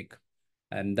need to make.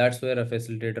 And that's where a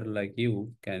facilitator like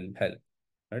you can help,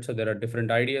 right? So there are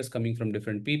different ideas coming from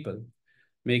different people,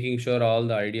 making sure all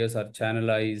the ideas are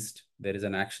channelized. There is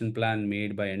an action plan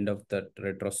made by end of the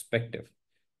retrospective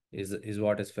is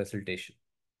what is facilitation,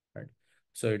 right?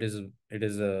 So it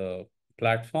is a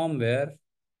platform where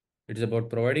it is about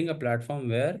providing a platform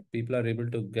where people are able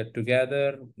to get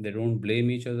together. They don't blame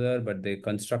each other, but they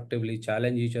constructively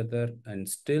challenge each other and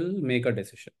still make a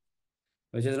decision,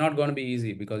 which is not going to be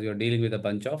easy because you're dealing with a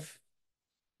bunch of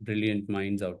brilliant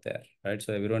minds out there, right?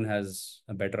 So everyone has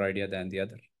a better idea than the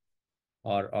other,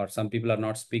 or some people are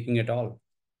not speaking at all.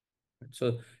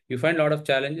 So you find a lot of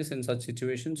challenges in such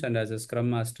situations, and as a Scrum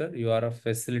Master, you are a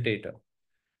facilitator.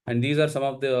 And these are some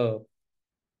of the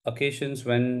occasions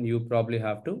when you probably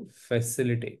have to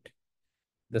facilitate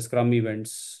the Scrum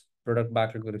events, product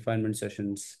backlog refinement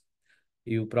sessions.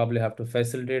 You probably have to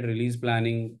facilitate release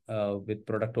planning with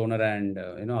product owner and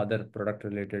other product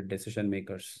related decision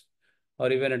makers,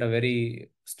 or even at a very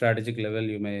strategic level,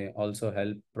 you may also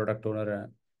help product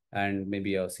owner and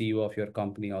maybe a CEO of your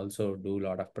company also do a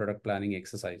lot of product planning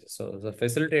exercises. So as a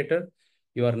facilitator,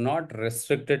 you are not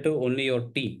restricted to only your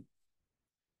team.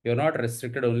 You're not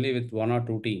restricted only with one or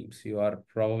two teams. You are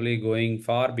probably going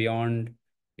far beyond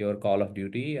your call of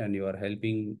duty, and you are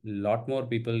helping a lot more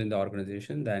people in the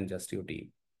organization than just your team.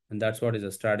 And that's what is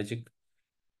a strategic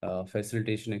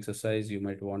facilitation exercise you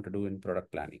might want to do in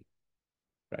product planning,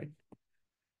 right?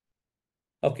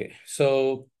 Okay,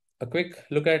 so a quick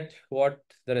look at what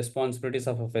the responsibilities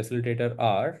of a facilitator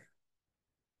are.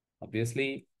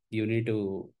 Obviously, you need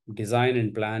to design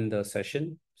and plan the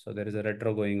session. So there is a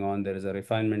retro going on, there is a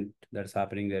refinement that's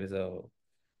happening, there is a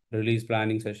release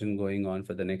planning session going on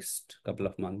for the next couple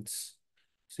of months.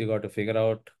 So you got to figure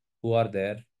out who are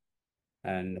there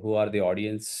and who are the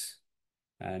audience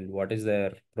and what is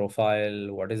their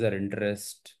profile, what is their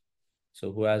interest.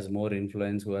 So who has more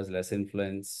influence, who has less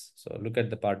influence. So look at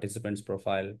the participants'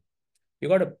 profile. You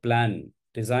got to plan,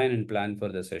 design and plan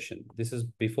for the session. This is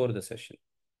before the session.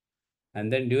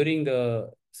 And then during the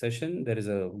session, there is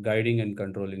a guiding and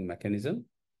controlling mechanism.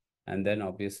 And then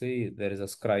obviously there is a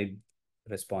scribe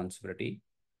responsibility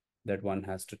that one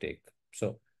has to take.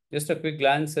 So just a quick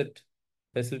glance at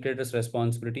facilitators'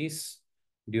 responsibilities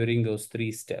during those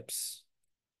three steps.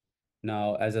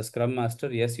 Now, as a Scrum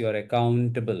Master, yes, you are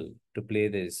accountable to play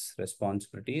these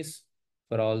responsibilities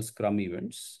for all Scrum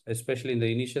events, especially in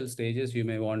the initial stages. You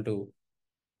may want to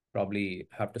probably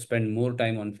have to spend more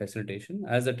time on facilitation.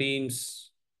 As the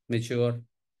teams mature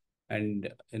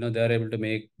and they are able to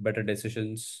make better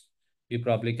decisions, you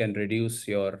probably can reduce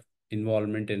your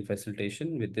involvement in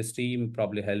facilitation with this team,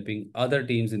 probably helping other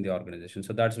teams in the organization.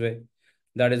 So that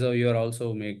is how you are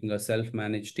also making a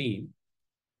self-managed team.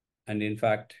 And in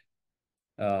fact,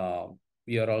 uh,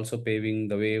 you are also paving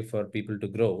the way for people to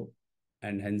grow,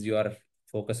 and hence you are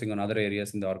focusing on other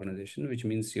areas in the organization, which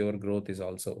means your growth is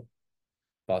also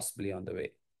possibly on the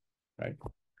way, right?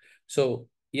 So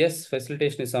yes,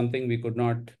 facilitation is something we could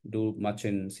not do much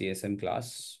in CSM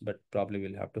class, but probably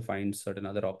we'll have to find certain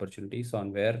other opportunities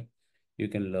on where you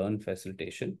can learn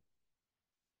facilitation.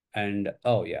 And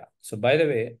oh yeah, so by the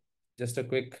way, just a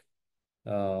quick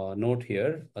note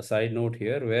here, a side note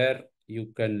here, where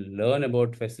you can learn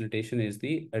about facilitation is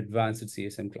the advanced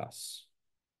CSM class.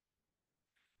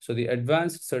 So the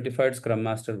advanced certified Scrum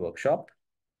Master workshop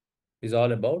is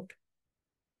all about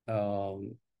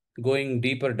um, going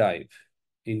deeper dive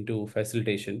into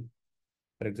facilitation.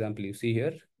 For example, you see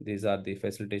here, these are the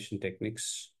facilitation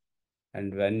techniques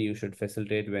and when you should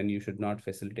facilitate, when you should not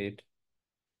facilitate.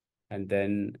 And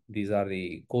then these are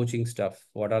the coaching stuff.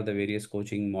 What are the various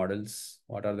coaching models?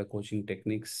 What are the coaching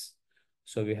techniques?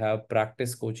 So we have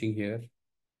practice coaching here.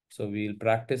 So we'll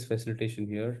practice facilitation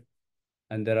here.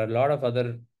 And there are a lot of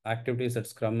other activities that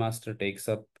Scrum Master takes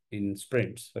up in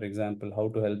sprints. For example, how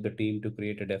to help the team to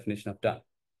create a definition of done,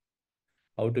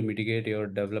 how to mitigate your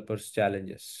developers'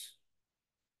 challenges,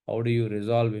 how do you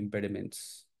resolve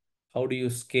impediments, how do you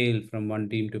scale from one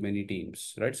team to many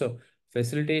teams, right? So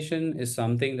facilitation is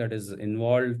something that is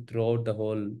involved throughout the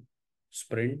whole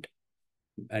sprint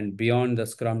and beyond the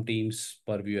Scrum team's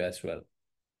purview as well.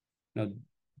 Now,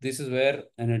 this is where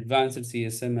an advanced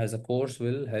CSM as a course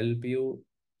will help you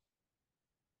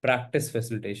practice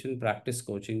facilitation, practice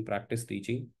coaching, practice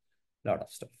teaching, a lot of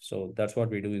stuff. So that's what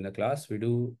we do in the class. We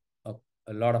do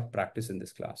a lot of practice in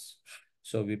this class.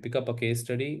 So we pick up a case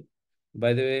study.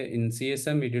 By the way, in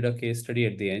CSM, we did a case study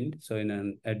at the end. So in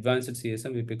an advanced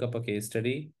CSM, we pick up a case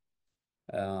study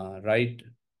right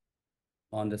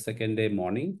on the second day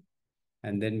morning.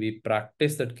 And then we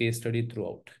practice that case study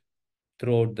throughout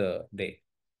the day.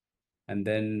 And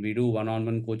then we do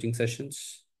one-on-one coaching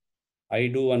sessions. I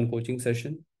do one coaching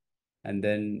session, and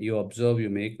then you observe, you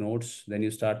make notes, then you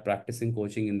start practicing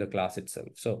coaching in the class itself.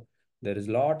 So there is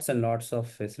lots and lots of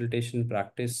facilitation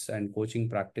practice and coaching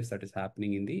practice that is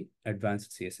happening in the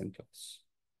advanced CSM class,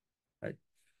 right?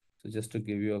 So just to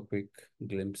give you a quick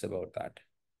glimpse about that.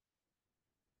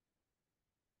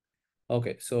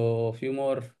 Okay, so a few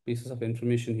more pieces of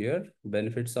information here.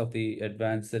 Benefits of the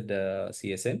advanced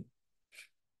CSM.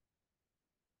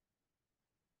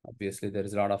 Obviously, there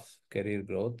is a lot of career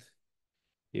growth.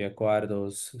 You acquire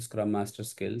those Scrum Master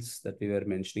skills that we were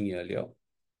mentioning earlier.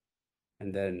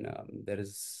 And then there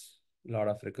is a lot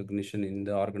of recognition in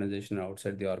the organization,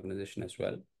 outside the organization as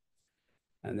well.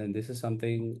 And then this is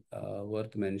something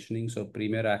worth mentioning. So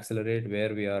Premier Accelerate,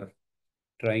 where we are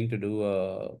trying to do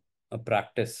a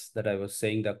practice that I was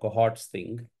saying, the cohorts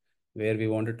thing, where we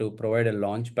wanted to provide a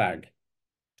launch pad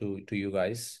to you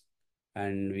guys.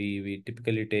 And we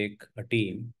typically take a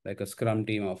team, like a Scrum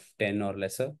team of 10 or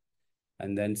lesser,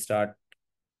 and then start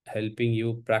helping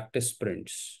you practice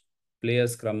sprints, play a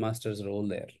Scrum Master's role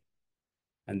there.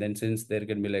 And then since there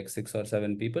can be like 6 or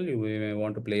 7 people, you may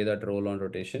want to play that role on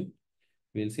rotation.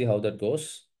 We'll see how that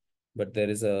goes. But there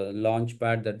is a launch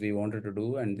pad that we wanted to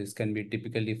do, and this can be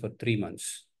typically for 3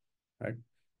 months, right?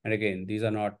 And again, these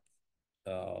are not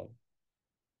uh,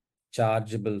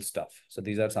 chargeable stuff. So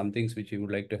these are some things which we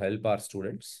would like to help our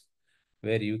students,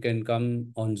 where you can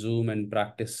come on Zoom and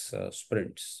practice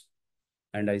sprints.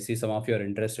 And I see some of you are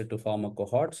interested to form a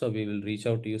cohort, so we will reach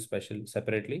out to you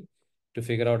separately to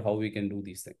figure out how we can do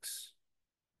these things.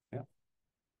 Yeah.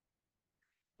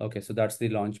 Okay, so that's the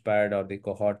launchpad or the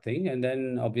cohort thing. And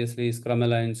then obviously Scrum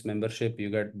Alliance membership, you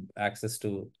get access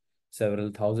to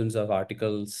several thousands of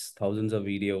articles, thousands of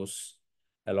videos,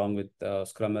 along with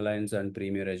Scrum Alliance and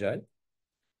Premier Agile.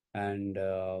 And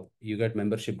you get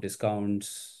membership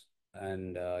discounts,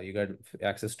 and you get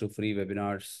access to free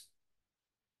webinars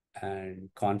and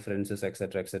conferences,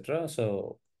 etc., etc.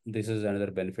 So this is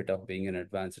another benefit of being an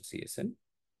advanced CSM.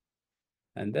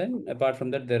 And then apart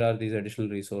from that, there are these additional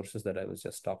resources that I was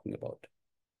just talking about.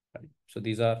 Right? So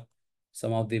these are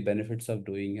some of the benefits of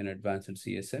doing an advanced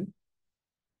CSM.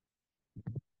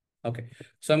 Okay,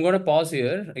 so I'm going to pause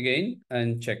here again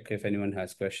and check if anyone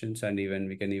has questions, and even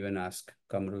we can even ask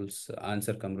Kamrul's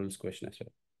answer Kamrul's question as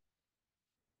well.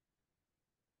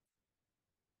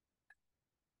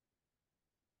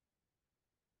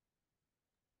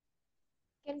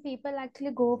 Can people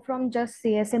actually go from just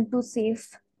CSM to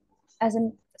SAFE, as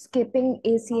in skipping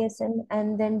ACSM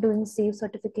and then doing SAFE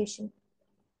certification?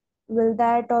 Will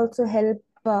that also help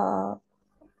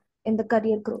in the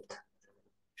career growth?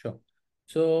 Sure.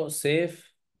 So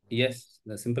safe, yes.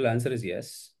 The simple answer is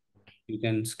yes. You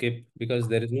can skip because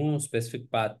there is no specific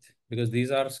path, because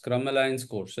these are Scrum Alliance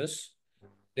courses.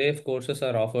 Safe courses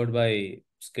are offered by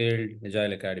Scaled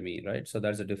Agile Academy, right? So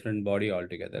that's a different body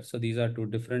altogether. So these are two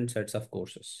different sets of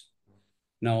courses.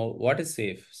 Now, what is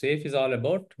SAFE? SAFE is all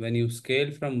about when you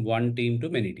scale from one team to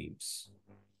many teams,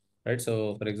 right?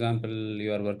 So, for example,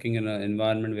 you are working in an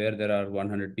environment where there are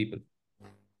 100 people,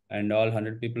 and all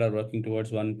 100 people are working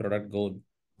towards one product goal.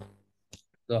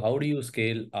 So, how do you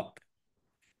scale up?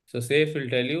 So, SAFE will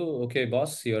tell you, okay,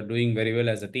 boss, you are doing very well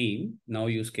as a team. Now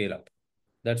you scale up.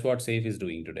 That's what SAFE is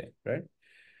doing today, right?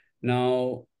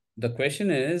 Now, the question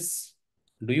is,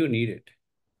 do you need it?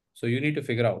 So, you need to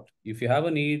figure out if you have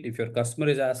a need, if your customer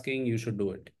is asking, you should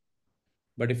do it.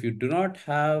 But if you do not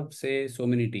have, say, so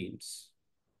many teams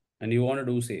and you want to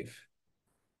do safe,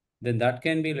 then that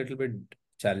can be a little bit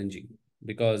challenging,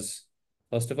 because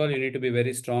first of all, you need to be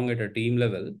very strong at a team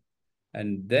level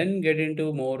and then get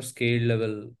into more scale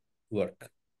level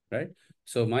work, right?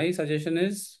 So my suggestion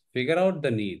is figure out the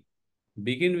need.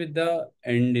 Begin with the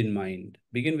end in mind.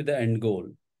 Begin with the end goal.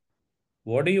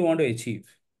 What do you want to achieve?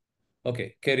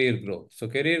 Okay, career growth. So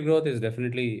career growth is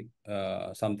definitely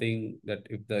something that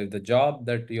if the job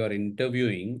that you are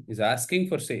interviewing is asking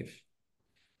for safe,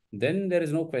 then there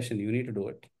is no question. You need to do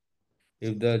it.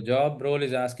 If the job role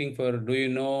is asking for, do you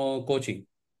know coaching?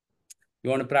 You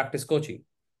want to practice coaching,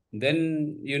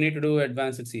 then you need to do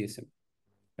advanced CSM,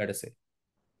 let us say,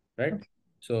 right? Okay.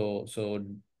 So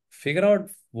figure out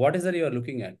what is that you are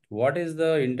looking at. What is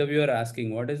the interviewer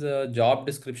asking? What is the job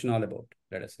description all about?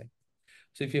 Let us say.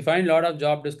 So if you find a lot of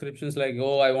job descriptions like,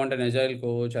 oh, I want an agile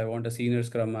coach, I want a senior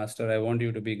scrum master, I want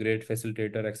you to be great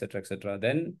facilitator, etc.,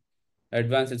 then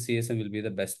advanced CSM will be the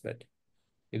best bet.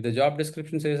 If the job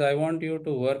description says, I want you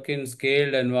to work in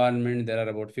scaled environment, there are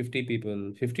about 50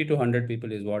 people, 50 to 100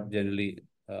 people is what generally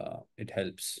it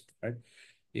helps, right?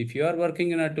 If you are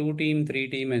working in a 2 team, 3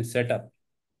 team and setup,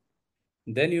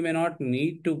 then you may not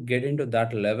need to get into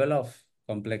that level of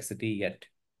complexity yet.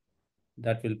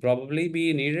 That will probably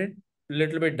be needed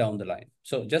little bit down the line.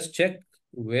 So just check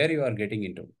where you are getting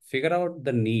into. Figure out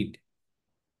the need,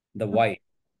 the why,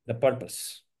 the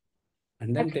purpose,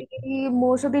 and then take. Actually,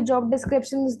 most of the job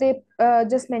descriptions they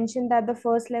just mention that the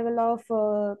first level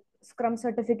of Scrum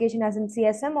certification, as in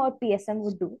CSM or PSM,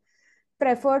 would do.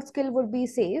 Preferred skill would be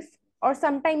safe, or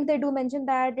sometimes they do mention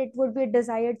that it would be a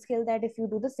desired skill that if you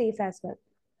do the safe as well.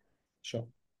 Sure.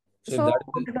 So So, that I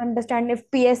is wanted to understand if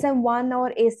PSM one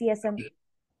or ACSM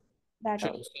that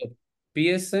sure. all. So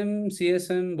PSM,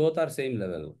 CSM, both are same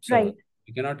level. So Right.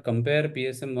 you cannot compare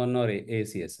PSM one or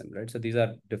ACSM, right? So these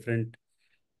are different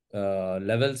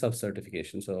levels of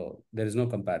certification. So there is no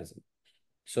comparison.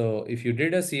 So if you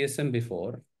did a CSM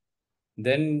before,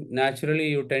 then naturally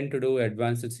you tend to do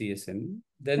advanced CSM.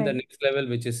 Then the Right. next level,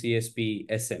 which is CSP,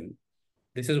 SM.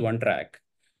 This is one track.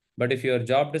 But if your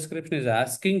job description is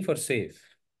asking for SAFE,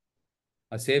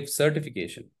 a SAFE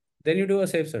certification, then you do a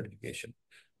SAFE certification.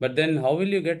 But then how will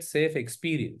you get SAFE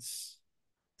experience?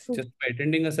 True. Just by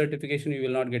attending a certification, you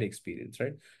will not get experience,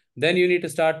 right? Then you need to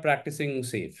start practicing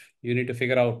SAFE. You need to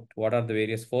figure out what are the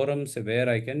various forums where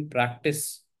I can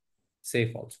practice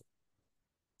SAFE also,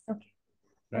 Okay.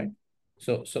 right? Fine.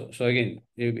 So again,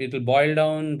 it will boil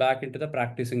down back into the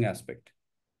practicing aspect.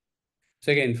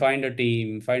 So again, find a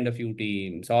team, find a few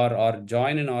teams, or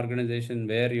join an organization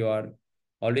where you are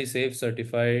already SAFE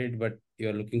certified, but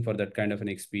you're looking for that kind of an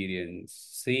experience.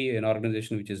 See an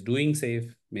organization which is doing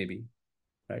SAFE, maybe,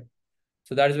 right?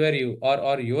 So that's where you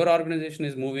or your organization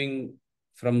is moving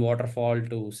from waterfall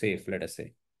to SAFE, let us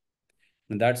say.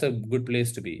 And that's a good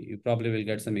place to be. You probably will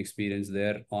get some experience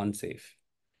there on SAFE.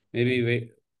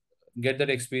 Maybe get that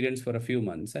experience for a few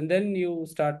months, and then you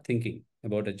start thinking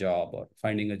about a job or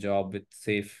finding a job with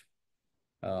SAFE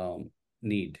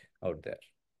need out there.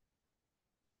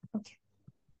 Okay.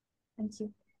 Thank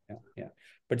you. Yeah.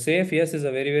 But SAFE, yes, is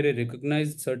a very, very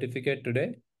recognized certificate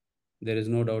today. There is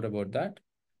no doubt about that.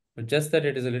 But just that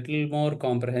it is a little more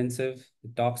comprehensive.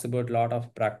 It talks about a lot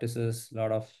of practices, a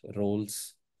lot of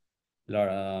roles,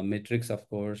 lot metrics, of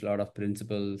course, a lot of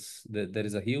principles. There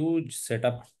is a huge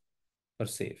setup for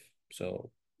SAFE.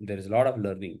 So there is a lot of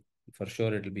learning. For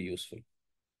sure, it will be useful.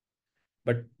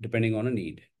 But depending on a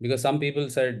need, because some people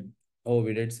said, "Oh,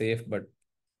 we did SAFE, but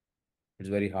it's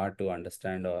very hard to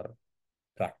understand or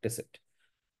practice it."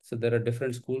 So there are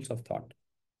different schools of thought.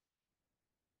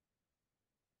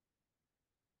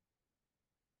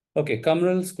 Okay,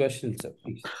 Kamral's question, sir,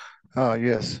 please.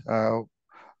 Yes.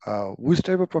 Which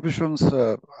type of professions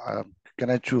can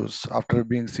I choose after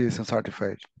being CSM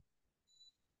certified?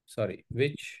 Sorry,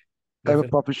 which Type of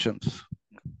profession? professions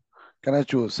can I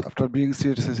choose after being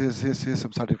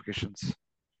CSM certifications?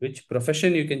 Which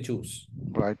profession you can choose?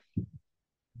 Right.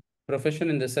 Profession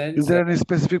in the Is sense there that any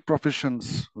specific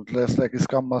professions, less like a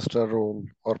Scrum Master role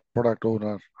or product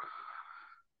owner,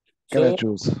 can I so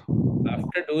choose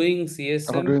after doing after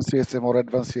CSM, doing CSM or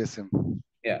advanced CSM?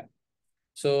 yeah.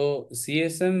 So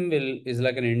CSM is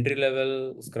like an entry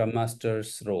level Scrum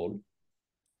Master's role,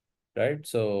 right? Right.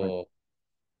 So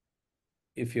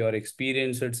if your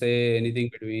experience, let's say anything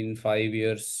between 5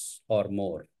 years or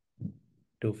more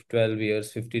to 12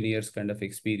 years, 15 years kind of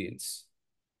experience,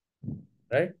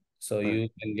 right? So Right. you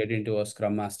can get into a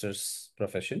Scrum Master's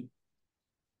profession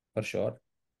for sure.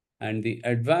 And the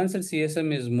advanced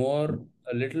CSM is more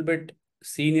a little bit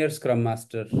senior Scrum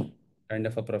Master kind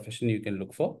of a profession you can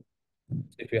look for.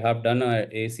 If you have done a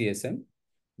ACSM,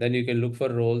 then you can look for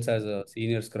roles as a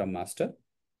senior Scrum Master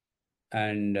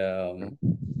and Okay.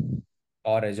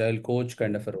 or Agile coach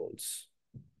kind of a roles.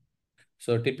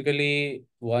 So typically,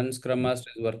 one Scrum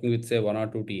Master is working with say one or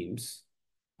two teams.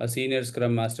 A senior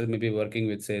Scrum Master may be working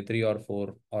with say three or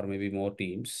four or maybe more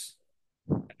teams.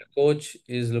 And a coach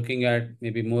is looking at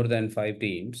maybe more than five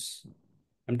teams.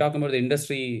 I'm talking about the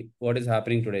industry, what is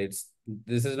happening today.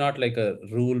 This is not like a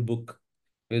rule book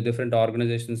with different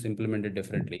organizations implemented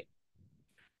differently.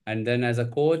 And then as a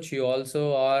coach, you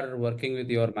also are working with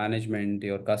your management,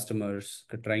 your customers,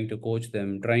 trying to coach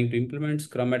them, trying to implement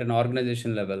Scrum at an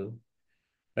organization level,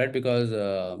 right? Because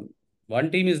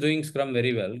one team is doing Scrum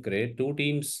very well, great. Two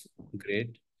teams,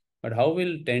 great. But how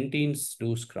will 10 teams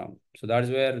do Scrum? So that's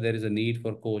where there is a need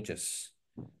for coaches.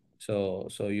 So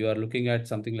you are looking at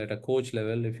something like a coach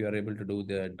level if you are able to do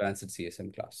the advanced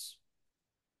CSM class.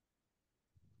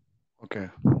 Okay.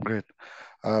 Great.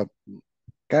 Uh,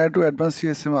 can I do advanced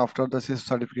CSM after the CSM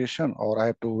certification, or I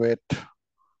have to wait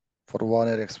for 1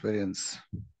 year experience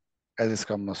as a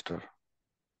Scrum Master?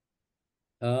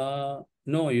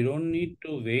 No, you don't need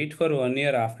to wait for 1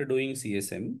 year after doing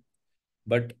CSM,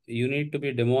 but you need to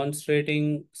be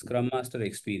demonstrating Scrum Master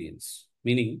experience.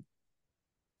 Meaning,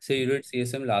 say you did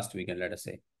CSM last weekend, let us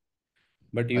say.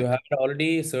 but you Right. have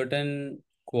already certain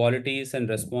qualities and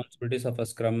responsibilities of a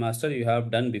Scrum Master you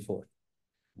have done before.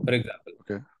 For example,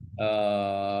 Okay.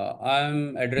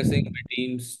 I'm addressing my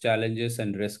team's challenges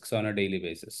and risks on a daily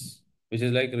basis, which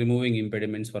is like removing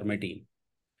impediments for my team.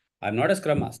 I'm not a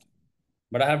Scrum Master,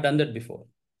 but I have done that before,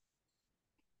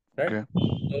 right? Okay.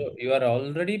 So you are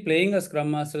already playing a Scrum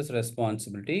Master's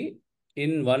responsibility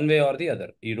in one way or the other.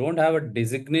 You don't have a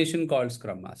designation called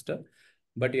Scrum Master,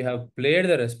 but you have played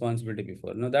the responsibility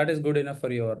before. Now that is good enough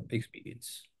for your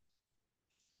experience.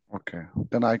 Okay.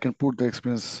 Then I can put the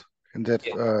experience in that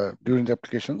Yeah, during the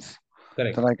applications.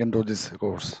 correct. Then I can do this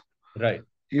course. Right.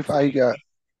 If So I you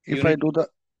if I need, do the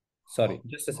sorry,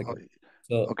 just a uh, second.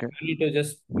 So okay. you need to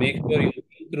just make sure you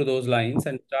go through those lines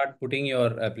and start putting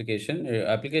your application. Your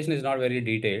application is not very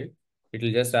detailed. It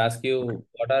will just ask Okay. you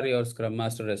what are your Scrum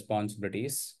Master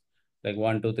responsibilities, like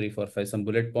 1, 2, 3, 4, 5, some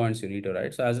bullet points you need to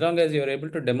write. So as long as you're able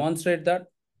to demonstrate that,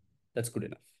 that's good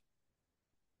enough.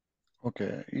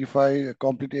 Okay. If I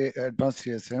complete a advanced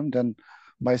CSM, then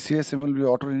my CSM will be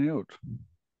auto renewed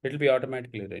It will be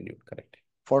automatically renewed, correct?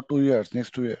 for 2 years,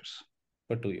 next 2 years.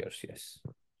 For 2 years, yes.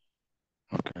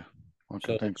 Okay. Okay.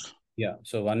 So Thanks. yeah,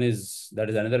 so one is that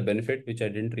is another benefit which I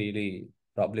didn't really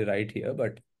probably write here,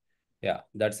 but yeah,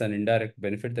 that's an indirect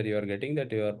benefit that you are getting,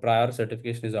 that your prior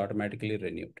certification is automatically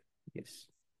renewed. Yes.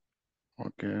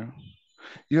 Okay.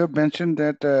 You have mentioned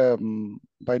that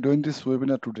by doing this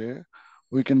webinar today,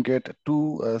 we can get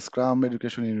two Scrum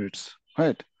education units,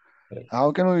 right? Correct.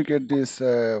 How can we get this?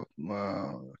 Can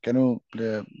you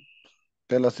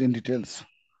tell us in details?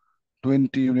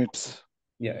 20 units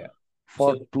Yeah, yeah.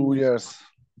 for So 2 years.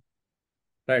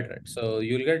 right. So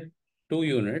you'll get 2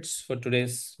 units for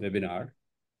today's webinar.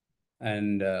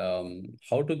 And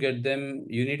how to get them,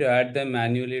 you need to add them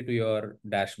manually to your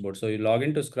dashboard. So you log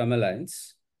into Scrum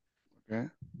Alliance, Okay.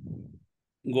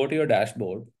 go to your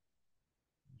dashboard,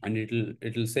 and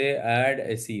it'll say add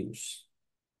SEUs.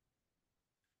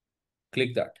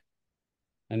 Click that.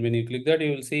 And when you click that,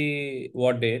 you will see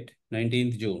what date,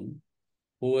 19th June.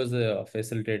 Who was the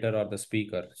facilitator or the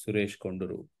speaker? Suresh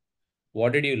Konduru.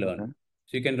 What did you learn? Okay.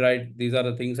 So you can write, these are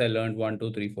the things I learned, 1,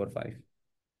 2, 3, 4, 5.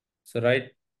 So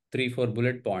write 3, 4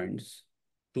 bullet points,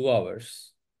 2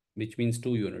 hours, which means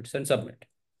 2 units, and submit.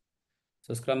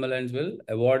 So Scrum Alliance will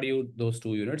award you those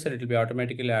 2 units and it will be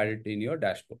automatically added in your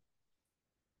dashboard.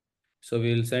 So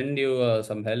we'll send you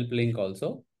some help link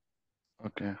also,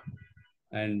 Okay.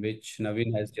 and which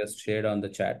Naveen has just shared on the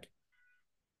chat.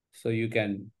 So you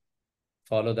can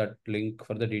follow that link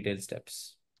for the detailed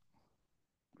steps.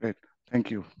 Great. Thank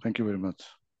you. Thank you very much.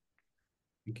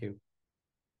 Thank you.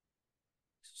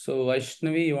 So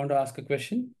Vaishnavi, you want to ask a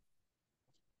question?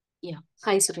 Yeah.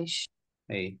 Hi, Suresh.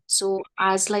 Hey, So,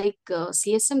 as like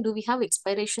CSM, do we have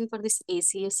expiration for this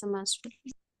ACSM as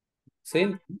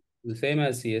well? the same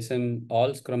as CSM,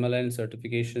 all Scrum Alliance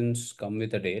certifications come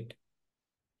with a date.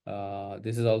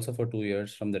 This is also for 2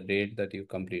 years from the date that you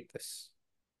complete this.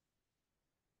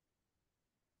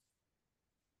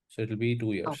 So it'll be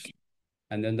 2 years. Okay.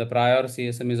 And then the prior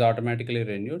CSM is automatically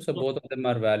renewed. So both of them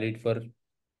are valid for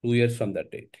 2 years from that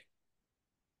date.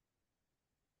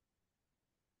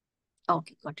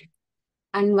 Okay, got it.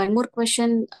 And one more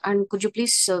question, and could you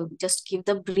please just give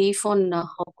the brief on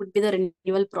how could be the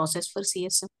renewal process for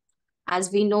CSM?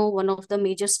 As we know, one of the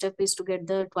major step is to get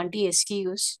the 20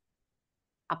 SKUs.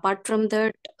 Apart from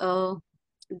that,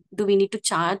 do we need to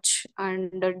charge,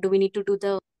 and do we need to do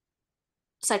the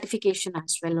certification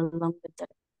as well along with that?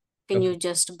 Can Okay. you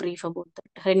just brief about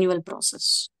that renewal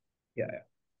process? Yeah.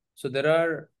 So there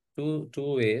are two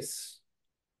ways,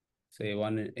 say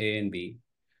one A and B.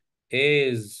 A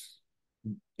is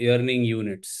earning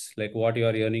units, like what you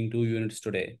are earning 2 units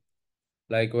today.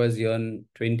 Likewise, you earn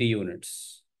 20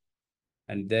 units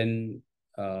and then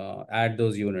add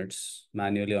those units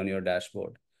manually on your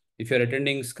dashboard. If you're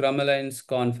attending Scrum Alliance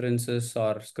conferences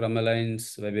or Scrum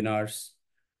Alliance webinars,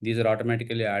 these are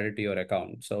automatically added to your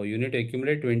account. So you need to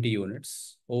accumulate 20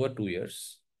 units over 2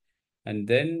 years. And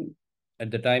then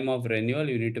at the time of renewal,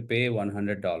 you need to pay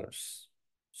 $100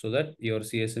 so that your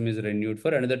CSM is renewed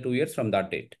for another 2 years from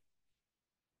that date.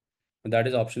 And that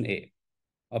is option A.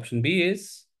 Option B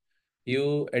is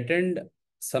you attend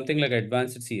something like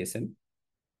advanced CSM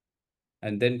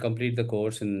and then complete the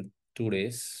course in 2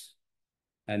 days.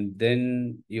 And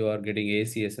then you are getting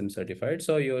ACSM certified.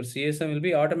 So your CSM will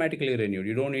be automatically renewed.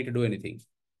 You don't need to do anything.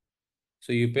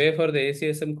 So you pay for the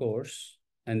ACSM course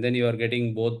and then you are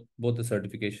getting both the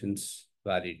certifications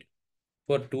valid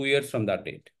for 2 years from that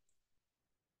date.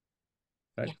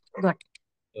 Yeah, Right. got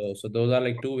it. So those are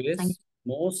like two Thank ways.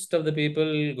 Most of the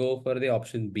people go for the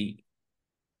option B.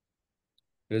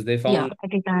 because they Yeah, found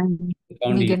at a time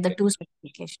we get the easier. two Right.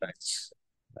 certifications.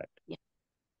 Right. Yeah.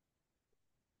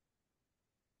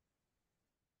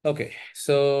 Okay,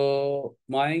 so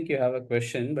Mayank, you have a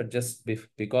question, but just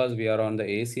because we are on the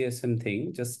ACSM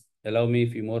thing, just allow me a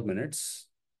few more minutes.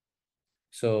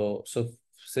 So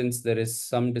since there is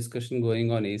some discussion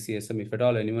going on ACSM, if at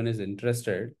all anyone is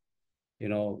interested,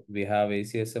 we have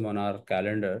ACSM on our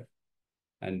calendar.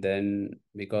 And then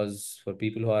because for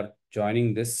people who are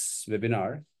joining this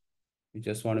webinar, we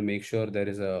just want to make sure there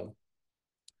is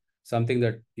something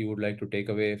that you would like to take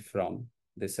away from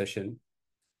this session.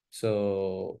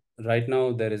 So right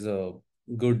now there is a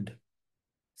good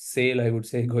sale, I would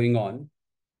say, going on.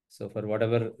 So for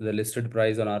whatever the listed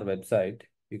price on our website,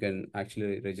 you can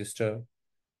actually register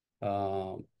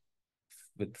uh,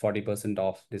 with 40%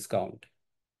 off discount.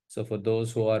 So for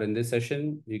those who are in this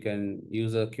session, you can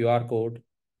use a QR code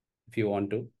if you want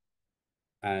to.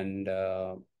 And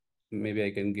maybe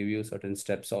I can give you certain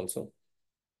steps also.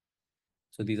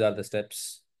 So these are the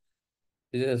steps.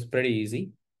 This is pretty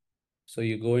easy. So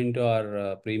you go into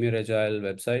our Premier Agile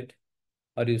website,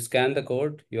 or you scan the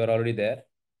code, you are already there.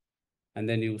 And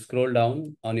then you scroll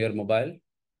down on your mobile,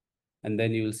 and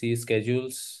then you will see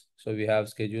schedules. So we have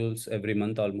schedules every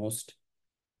month almost.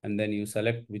 And then you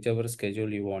select whichever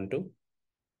schedule you want to.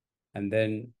 And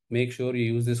then make sure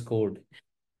you use this code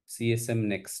CSM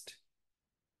next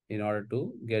in order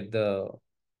to get the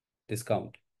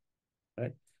discount,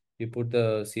 right? You put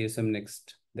the CSM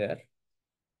next there,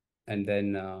 and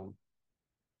then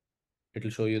it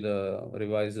will show you the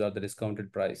revised or the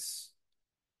discounted price.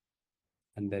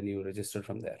 And then you register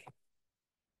from there.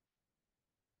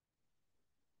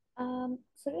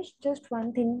 Suresh, just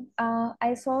one thing.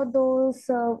 I saw those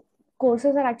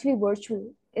courses are actually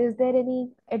virtual. Is there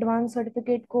any advanced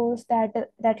certificate course that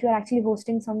you are actually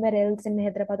hosting somewhere else in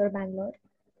Hyderabad or Bangalore?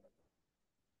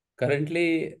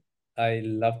 Currently, I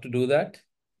love to do that,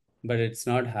 but it's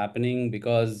not happening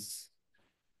because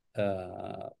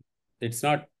uh, it's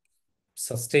not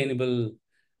sustainable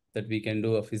that we can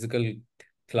do a physical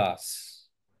class.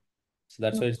 So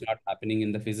that's why it's not happening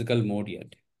in the physical mode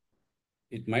yet.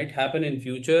 It might happen in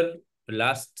future.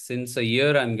 Since a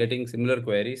year, I'm getting similar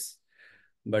queries,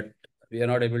 but we are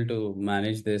not able to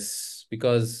manage this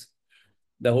because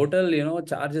the hotel,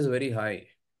 charges very high.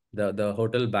 The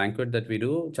hotel banquet that we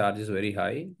do charges very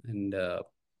high, and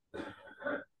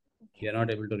we are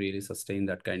not able to really sustain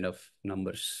that kind of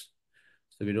numbers.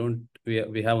 So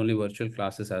we have only virtual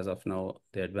classes as of now,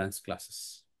 the advanced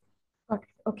classes. Got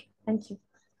it. Okay. Thank you.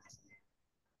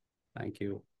 Thank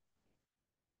you.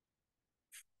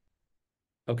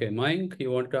 Okay, Mayank,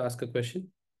 you want to ask a question?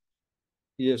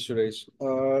 Yes, Suresh.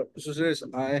 So Suresh,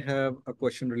 I have a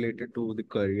question related to the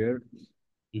career.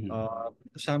 Mhm.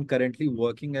 So I'm currently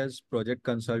working as project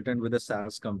consultant with a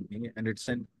SaaS company, and it's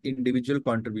an individual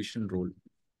contribution role.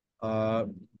 Uh,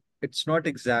 it's not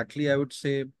exactly, I would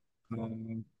say,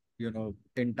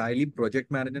 entirely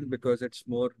project management because it's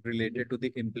more related to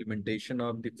the implementation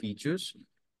of the features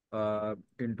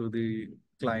into the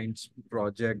client's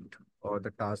project or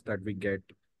the task that we get.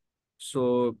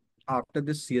 So after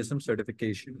this CSM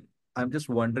certification, I'm just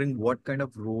wondering what kind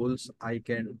of roles I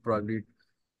can probably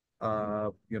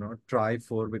try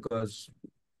for because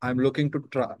I'm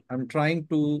trying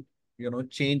to,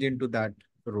 change into that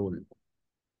role.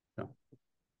 Yeah.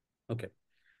 Okay.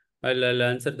 I'll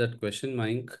answer that question,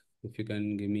 Mayank, if you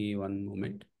can give me one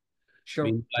moment. Sure.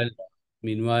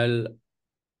 Meanwhile,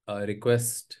 I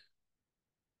request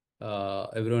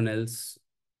everyone else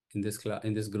in this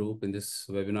group, in this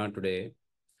webinar today,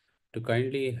 to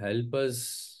kindly help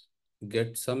us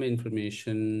get some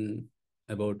information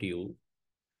about you,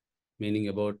 meaning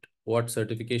about what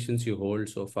certifications you hold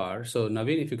so far. So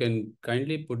Naveen, if you can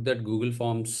kindly put that Google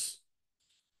Forms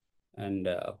and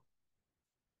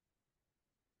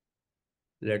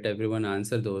let everyone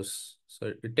answer those.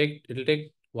 So it'll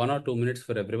take 1 or 2 minutes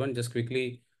for everyone. Just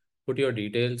quickly put your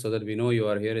details so that we know you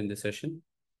are here in this session,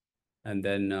 and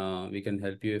then we can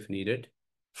help you if needed.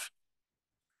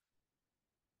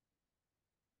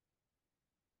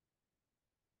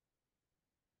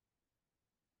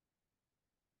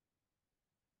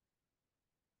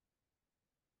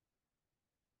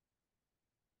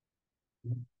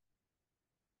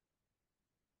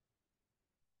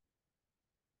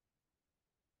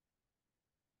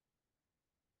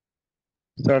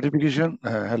 Certification,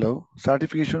 hello.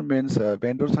 Certification means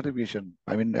vendor certification.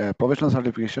 I mean, professional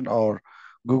certification or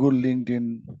Google,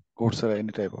 LinkedIn, Coursera,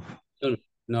 any type of. No,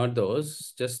 not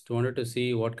those. Just wanted to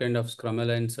see what kind of Scrum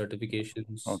Alliance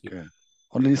certifications. Okay.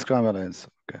 Only Scrum Alliance.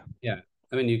 Okay. Yeah.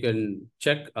 I mean, you can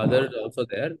check others also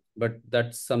there, but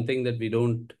that's something that we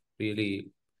don't really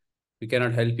we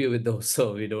cannot help you with those,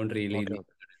 so we don't really Okay, need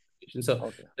information. So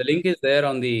okay. the link is there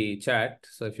on the chat.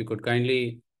 So if you could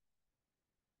kindly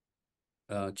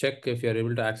check if you're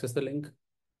able to access the link.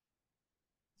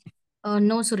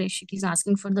 No, Suresh, it is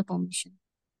asking for the permission.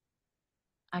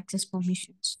 Access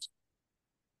permissions.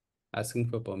 Asking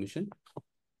for permission.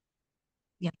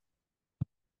 Yeah.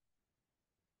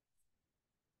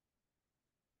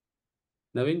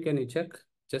 Naveen, can you check?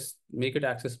 Just make it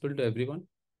accessible to everyone.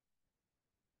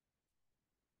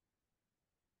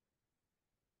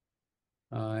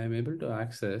 I am able to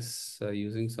access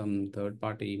using some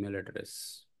third-party email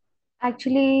address.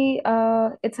 Actually,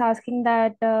 it's asking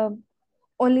that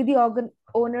only the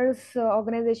owner's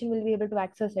organization will be able to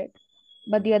access it,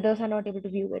 but the others are not able to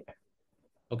view it.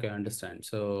 Okay, I understand.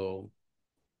 So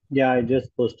Yeah, I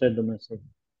just posted the message.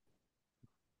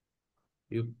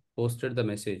 you posted the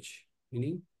message,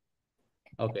 meaning?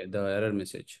 Okay, the error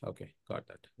message. Okay, got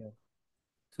that. Yeah.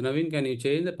 So Naveen, can you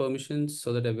change the permissions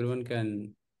so that everyone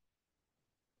can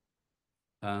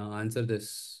answer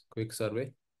this quick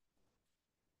survey?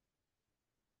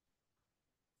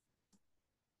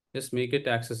 Just make it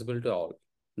accessible to all.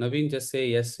 Naveen, just say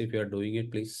yes if you are doing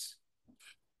it, please.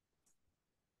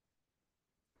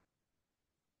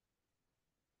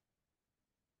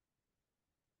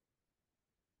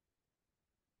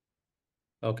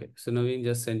 Okay, so Naveen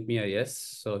just sent me a yes.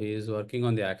 So he is working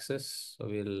on the access. So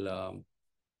we'll,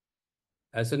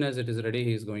 as soon as it is ready,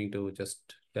 he's going to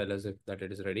just tell us if that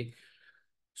it is ready.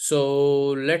 So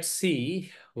let's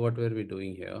see what were we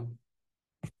doing here.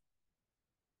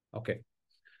 Okay.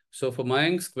 So for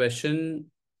Mayank's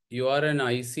question, you are an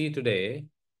IC today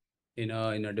in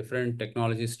a different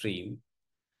technology stream,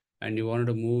 and you wanted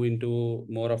to move into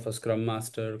more of a Scrum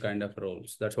Master kind of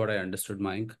roles. That's what I understood,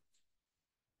 Mayank.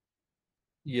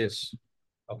 Yes.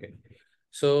 Okay.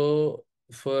 So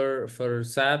for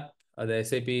SAP, the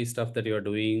SAP stuff that you are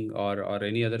doing, or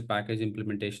any other package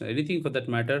implementation, anything for that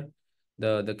matter,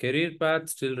 the career path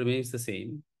still remains the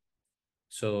same.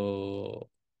 So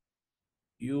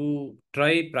you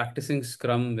try practicing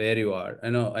Scrum where you are. I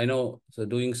know. So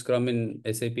doing Scrum in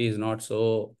SAP is not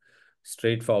so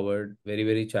straightforward, very,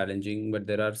 very challenging, but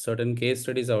there are certain case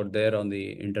studies out there on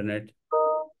the internet,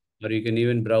 or you can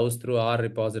even browse through our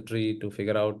repository to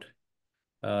figure out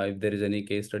if there is any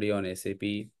case study on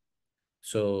SAP.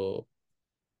 So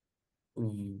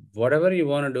whatever you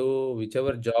want to do,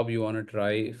 whichever job you want to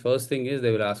try, first thing is they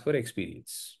will ask for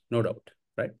experience, no doubt,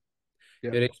 right?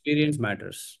 Yeah. Your experience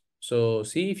matters. So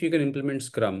see if you can implement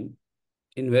Scrum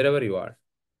in wherever you are,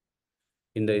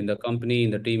 in the company,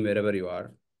 in the team, wherever you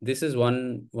are. This is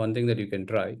one thing that you can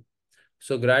try.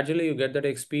 So gradually you get that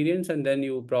experience, and then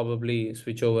you probably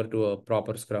switch over to a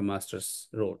proper Scrum Master's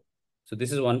role. So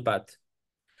this is one path.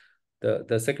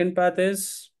 The second path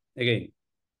is, again,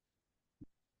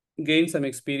 gain some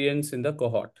experience in the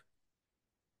cohort.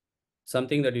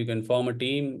 Something that you can form a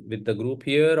team with the group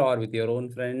here or with your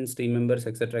own friends, team members,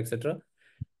 etc., etc.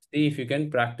 See if you can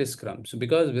practice Scrum. So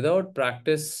because without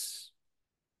practice,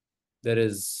 there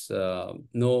is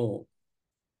no,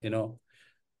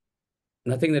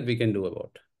 nothing that we can do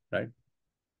about, right?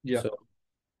 Yeah. So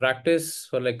practice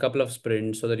for like a couple of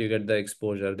sprints so that you get the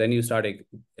exposure. Then you start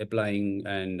applying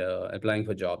and applying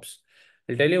for jobs.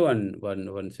 I'll tell you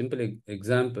one simple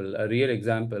example, a real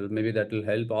example, maybe that will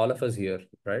help all of us here,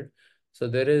 right? So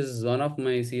there is one of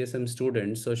my CSM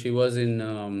students. So she was in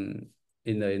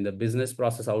the business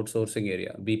process outsourcing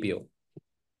area, BPO,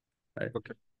 right?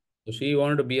 Okay. So she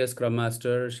wanted to be a Scrum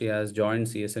Master. She has joined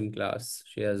CSM class.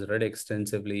 She has read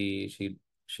extensively.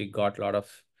 She got a lot of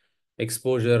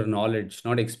exposure, knowledge,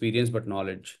 not experience, but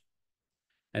knowledge.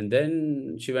 And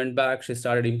then she went back. She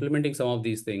started implementing some of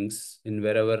these things in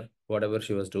whatever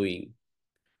she was doing.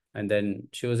 And then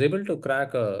she was able to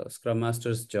crack a Scrum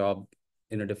Master's job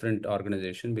in a different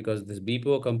organization because this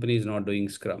BPO company is not doing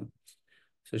Scrum.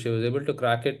 So she was able to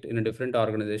crack it in a different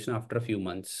organization after a few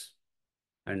months.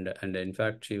 And in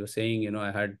fact, she was saying,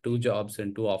 I had 2 jobs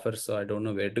and 2 offers, so I don't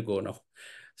know where to go now.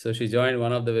 So she joined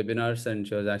one of the webinars and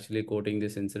she was actually quoting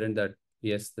this incident that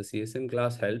yes, the CSM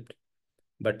class helped,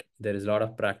 but there is a lot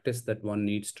of practice that one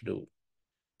needs to do.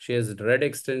 She has read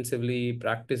extensively,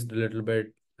 practiced a little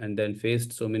bit, and then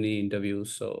faced so many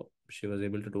interviews. So she was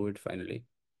able to do it finally.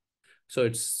 So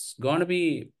it's going to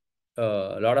be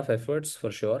a lot of efforts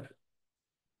for sure,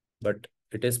 but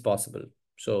it is possible.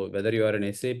 So whether you are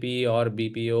an SAP or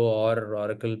BPO or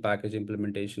Oracle package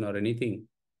implementation or anything,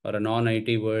 or a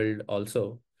non-IT world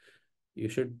also, you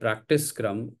should practice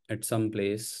Scrum at some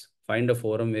place, find a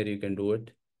forum where you can do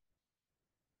it,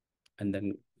 and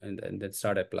then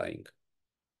start applying.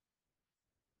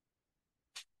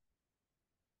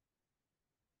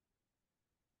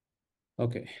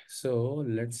 Okay, so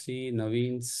let's see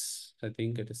Naveen's. I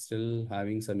think it is still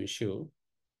having some issue.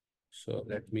 So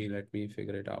let me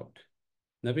figure it out.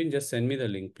 Naveen, just send me the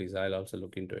link, please. I'll also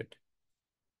look into it.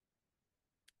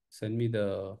 Send me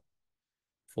the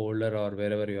folder or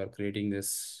wherever you are creating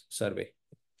this survey.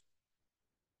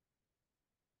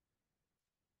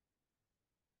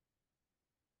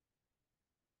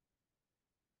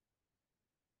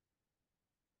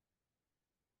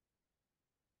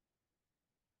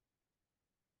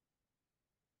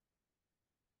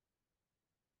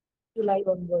 July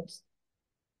onwards.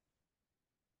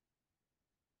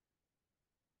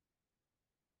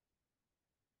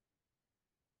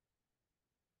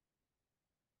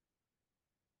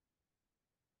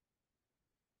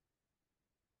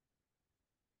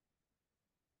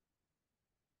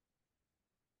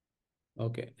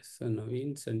 Okay, so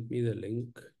Naveen sent me the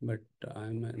link, but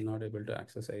I'm not able to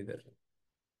access either.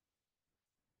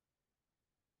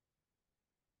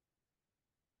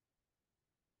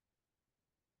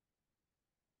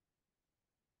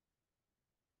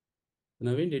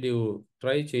 Naveen, did you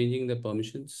try changing the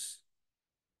permissions?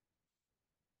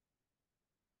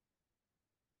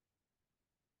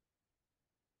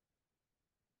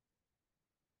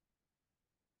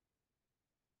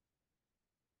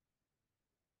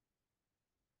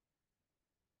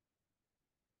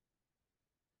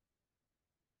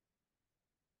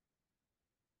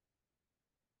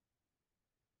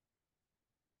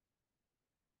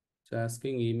 It's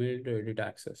asking email to edit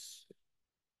access.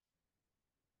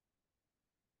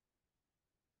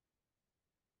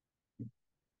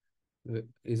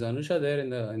 Is Anusha there in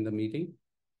the meeting?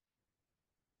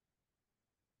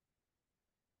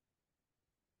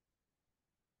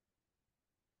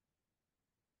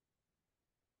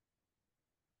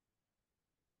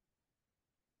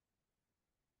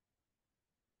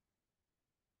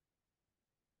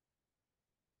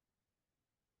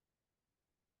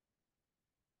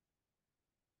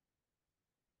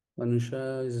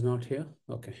 Anusha is not here.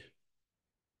 Okay.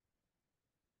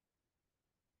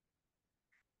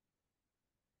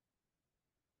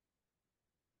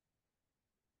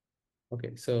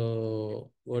 Okay,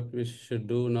 so what we should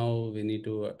do now, we need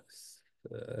to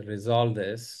resolve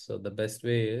this. So the best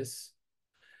way is,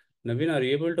 Naveen, are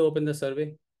you able to open the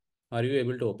survey? Are you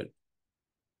able to open?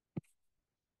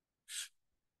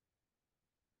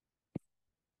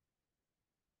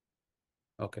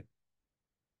 Okay.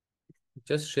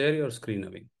 Just share your screen,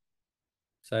 Naveen.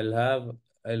 So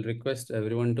I'll request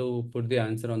everyone to put the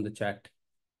answer on the chat.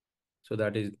 So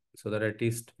that at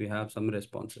least we have some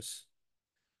responses.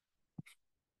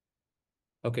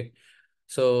 Okay.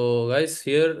 So guys,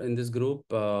 here in this group,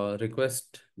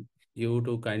 request you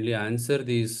to kindly answer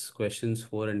these questions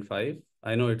 4 and 5.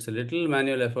 I know it's a little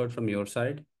manual effort from your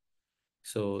side.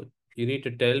 So you need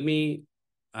to tell me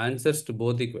answers to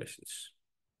both the questions.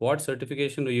 What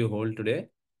certification do you hold today?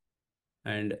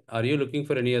 And are you looking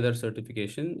for any other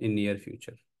certification in near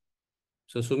future?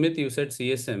 So Sumit, you said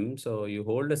CSM, so you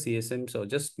hold a CSM. So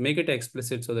just make it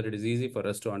explicit so that it is easy for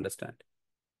us to understand.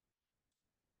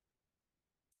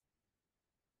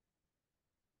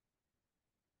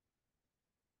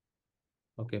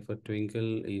 Okay, for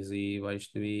Twinkle, easy.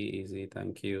 Vaishnavi, easy.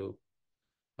 Thank you.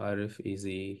 Arif,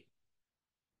 easy.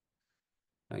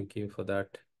 Thank you for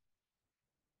that.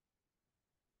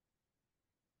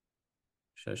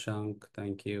 Shashank,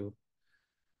 thank you.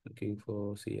 Looking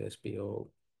for CSPO.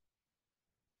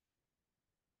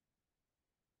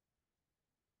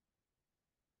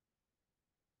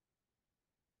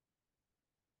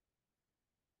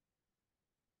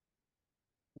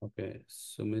 Okay,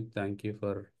 Sumit, thank you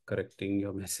for correcting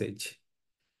your message.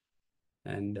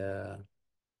 And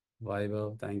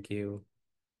Vaibhav, thank you.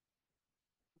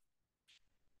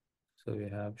 So we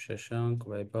have Shashank,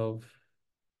 Vaibhav,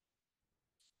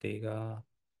 Tega,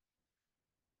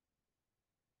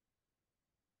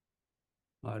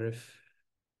 Arif.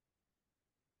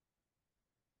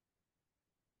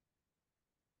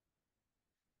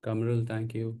 Kamrul,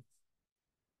 thank you.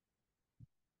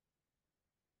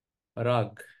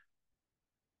 Parag.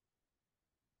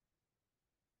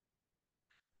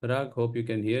 Parag, hope you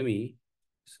can hear me.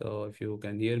 So if you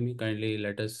can hear me, kindly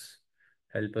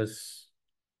help us.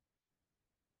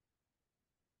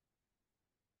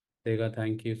 Tega,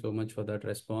 thank you so much for that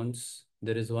response.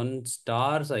 There is one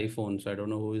star's iPhone, so I don't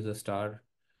know who is the star.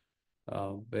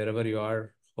 Wherever you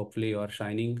are, hopefully you are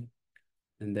shining.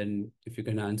 And then if you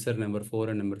can answer number 4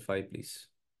 and number 5, please.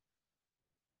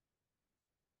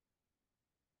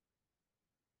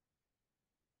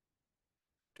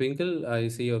 Twinkle, I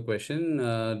see your question.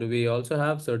 Do we also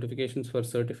have certifications for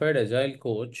Certified Agile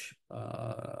Coach?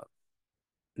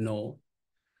 No.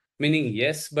 Meaning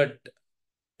yes, but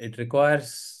it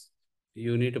requires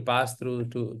you need to pass through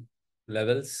 2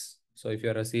 levels. So if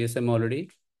you're a CSM already,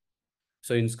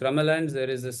 so in Scrum Alliance, there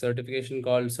is a certification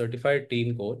called Certified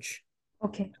Team Coach,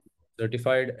 Okay,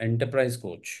 Certified Enterprise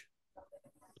Coach.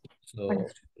 So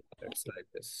understood. let's write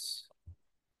this.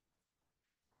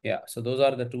 Yeah, so those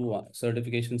are the 2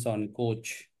 certifications on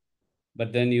coach.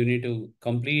 But then you need to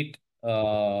complete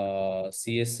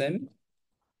CSM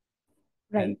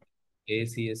and Right.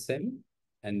 ACSM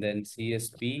and then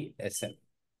CSP SM.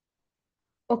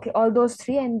 Okay, all those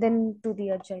three and then to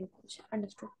the agile coach.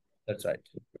 Understood. That's right.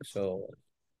 So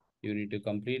you need to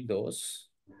complete those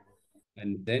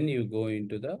and then you go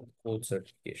into the coach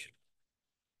certification.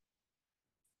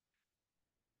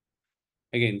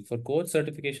 Again, for coach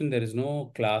certification, there is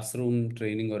no classroom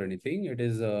training or anything. It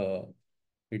is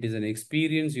an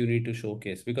experience you need to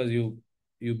showcase because you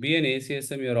be an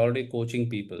ACSM, you're already coaching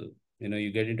people.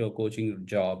 You get into a coaching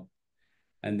job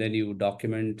and then you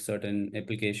document certain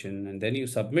application and then you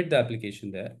submit the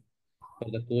application there for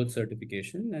the coach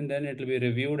certification and then it will be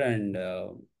reviewed and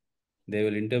they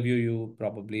will interview you.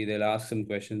 Probably they'll ask some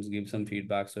questions, give some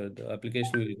feedback. So the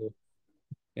application will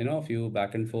go, a few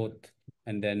back and forth,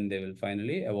 and then they will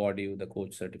finally award you the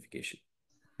coach certification.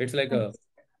 It's like a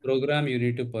program you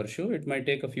need to pursue. It might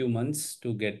take a few months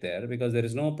to get there because there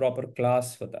is no proper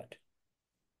class for that.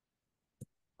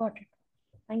 Got it.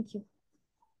 Thank you.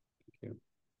 Okay.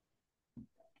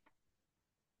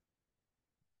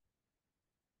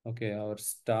 Okay, our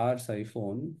Star's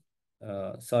iPhone.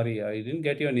 Sorry, I didn't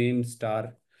get your name,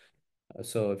 Star.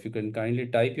 So if you can kindly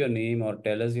type your name or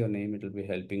tell us your name, it will be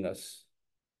helping us.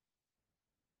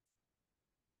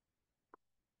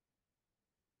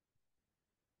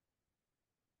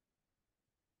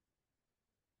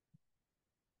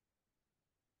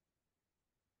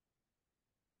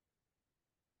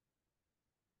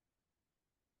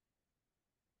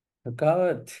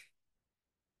 Rakawat,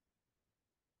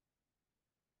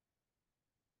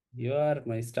 you are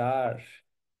my star.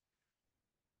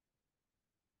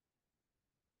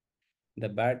 The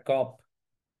bad cop.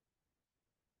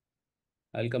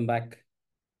 I'll come back.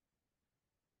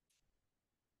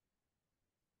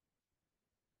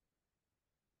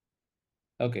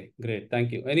 Okay, great.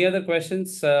 Thank you. Any other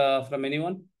questions from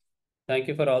anyone? Thank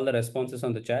you for all the responses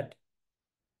on the chat.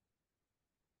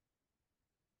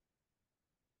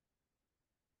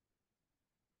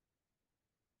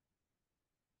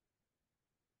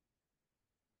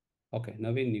 Okay,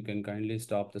 Naveen, you can kindly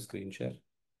stop the screen share.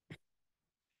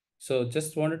 So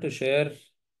just wanted to share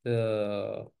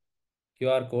the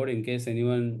QR code in case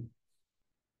anyone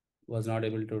was not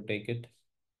able to take it.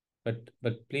 But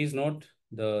please note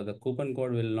the coupon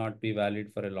code will not be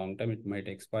valid for a long time. It might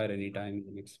expire anytime in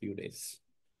the next few days.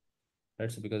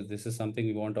 That's because this is something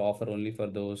we want to offer only for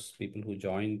those people who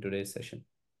join today's session.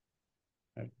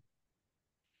 Right?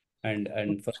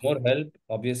 And for more help,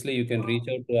 obviously you can reach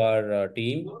out to our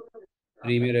team,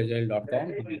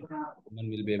 premieragile.com. Someone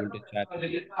will be able to chat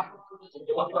with you.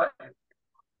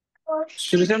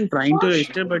 Shivis, I'm trying to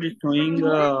register, but it's showing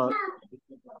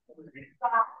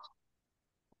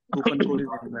coupon code is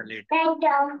invalid.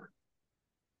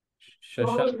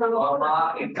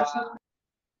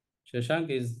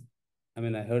 Shashank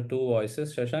I heard 2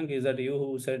 voices. Shashank, is that you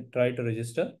who said try to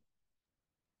register?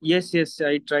 Yes,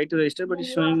 I tried to register, but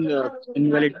it's showing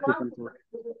invalid coupon code.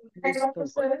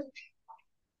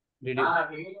 Did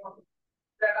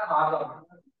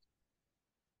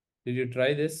you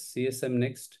try this CSM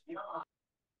next?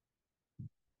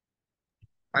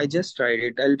 I just tried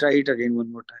it. I'll try it again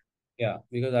one more time. Yeah,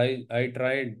 because I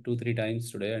tried 2-3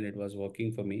 times today and it was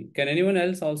working for me. Can anyone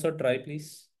else also try,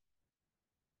 please?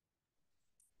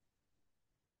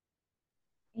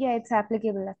 Yeah, it's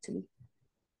applicable actually.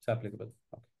 It's applicable.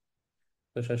 Okay.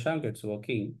 So Shashank, it's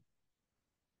working.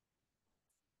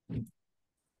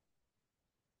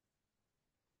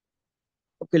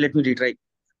 Okay, let me retry.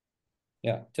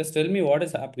 Yeah, just tell me what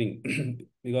is happening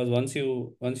because once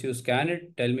you scan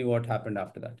it, tell me what happened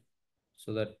after that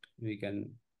so that we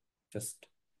can just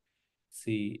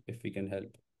see if we can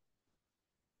help.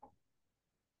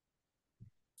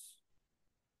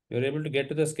 You're able to get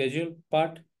to the schedule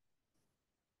part?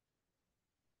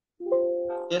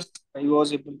 Yes, I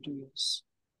was able to use.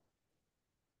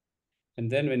 And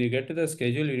then when you get to the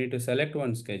schedule, you need to select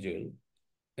one schedule,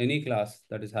 any class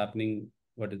that is happening,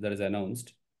 that is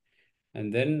announced.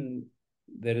 And then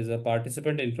there is a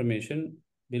participant information.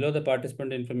 Below the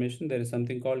participant information, there is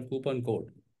something called coupon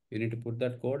code. You need to put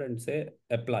that code and say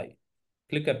apply.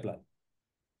 Click apply.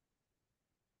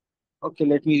 Okay,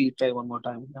 let me retry one more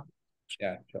time.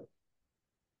 Yeah, sure.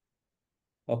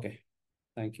 Okay,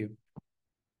 thank you.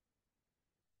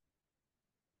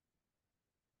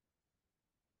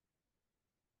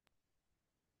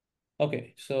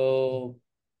 Okay, so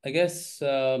I guess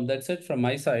that's it from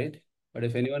my side. But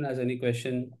if anyone has any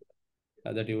question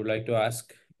that you would like to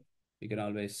ask, you can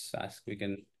always ask. We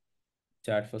can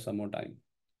chat for some more time.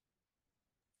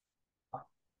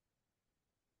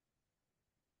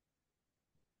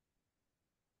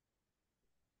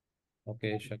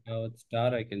 Okay, Shakavat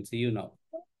Star, I can see you now.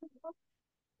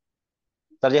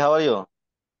 Sarji, how are you?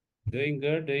 Doing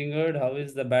good, doing good. How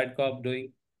is the bad cop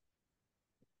doing?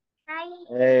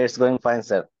 Hey, it's going fine,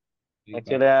 sir. Doing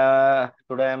Actually, fine.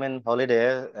 today I'm in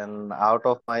holiday and out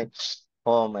of my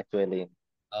home actually.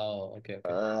 Oh, okay,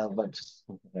 okay. But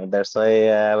that's why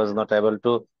I was not able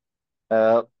to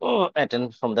uh,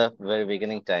 attend from the very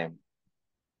beginning time.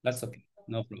 That's okay.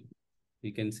 No problem.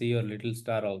 You can see your little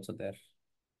star also there.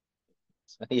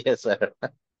 Yes, sir.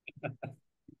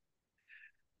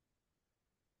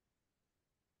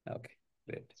 Okay,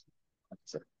 great.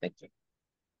 Sir, thank you.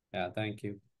 Yeah, thank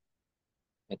you.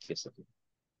 Thank you, sir.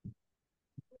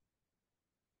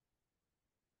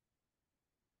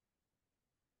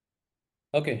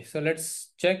 Okay, so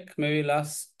let's check maybe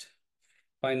last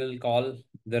final call.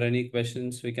 If there are any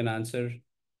questions we can answer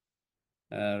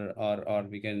or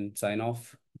we can sign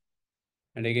off.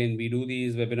 And again, we do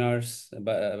these webinars.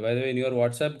 By the way, in your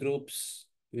WhatsApp groups,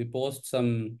 we post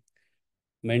some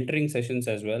mentoring sessions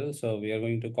as well. So we are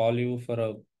going to call you for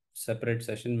a separate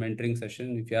session, mentoring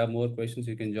session. If you have more questions,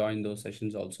 you can join those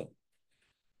sessions also.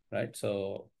 Right?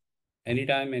 So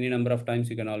anytime, any number of times,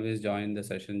 you can always join the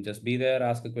session. Just be there,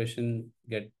 ask a question,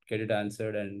 get it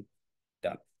answered, and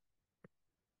done.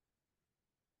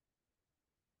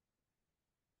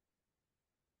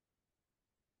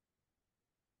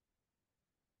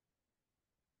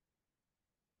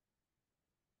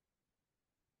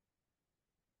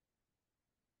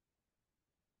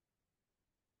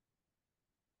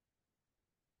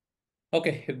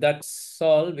 Okay, if that's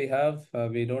all we have,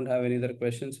 we don't have any other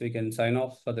questions, we can sign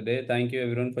off for the day. Thank you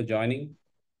everyone for joining.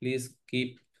 Please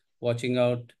keep watching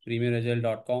out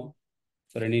premieragile.com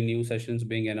for any new sessions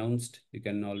being announced. You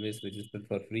can always register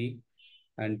for free.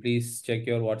 And please check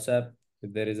your WhatsApp.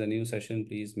 If there is a new session,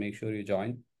 please make sure you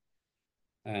join.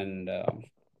 And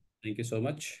thank you so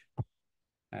much.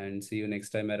 And see you next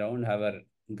time around. Have a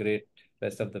great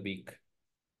rest of the week.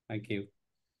 Thank you.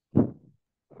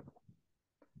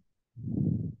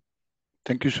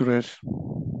 Thank you,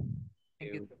 Suresh.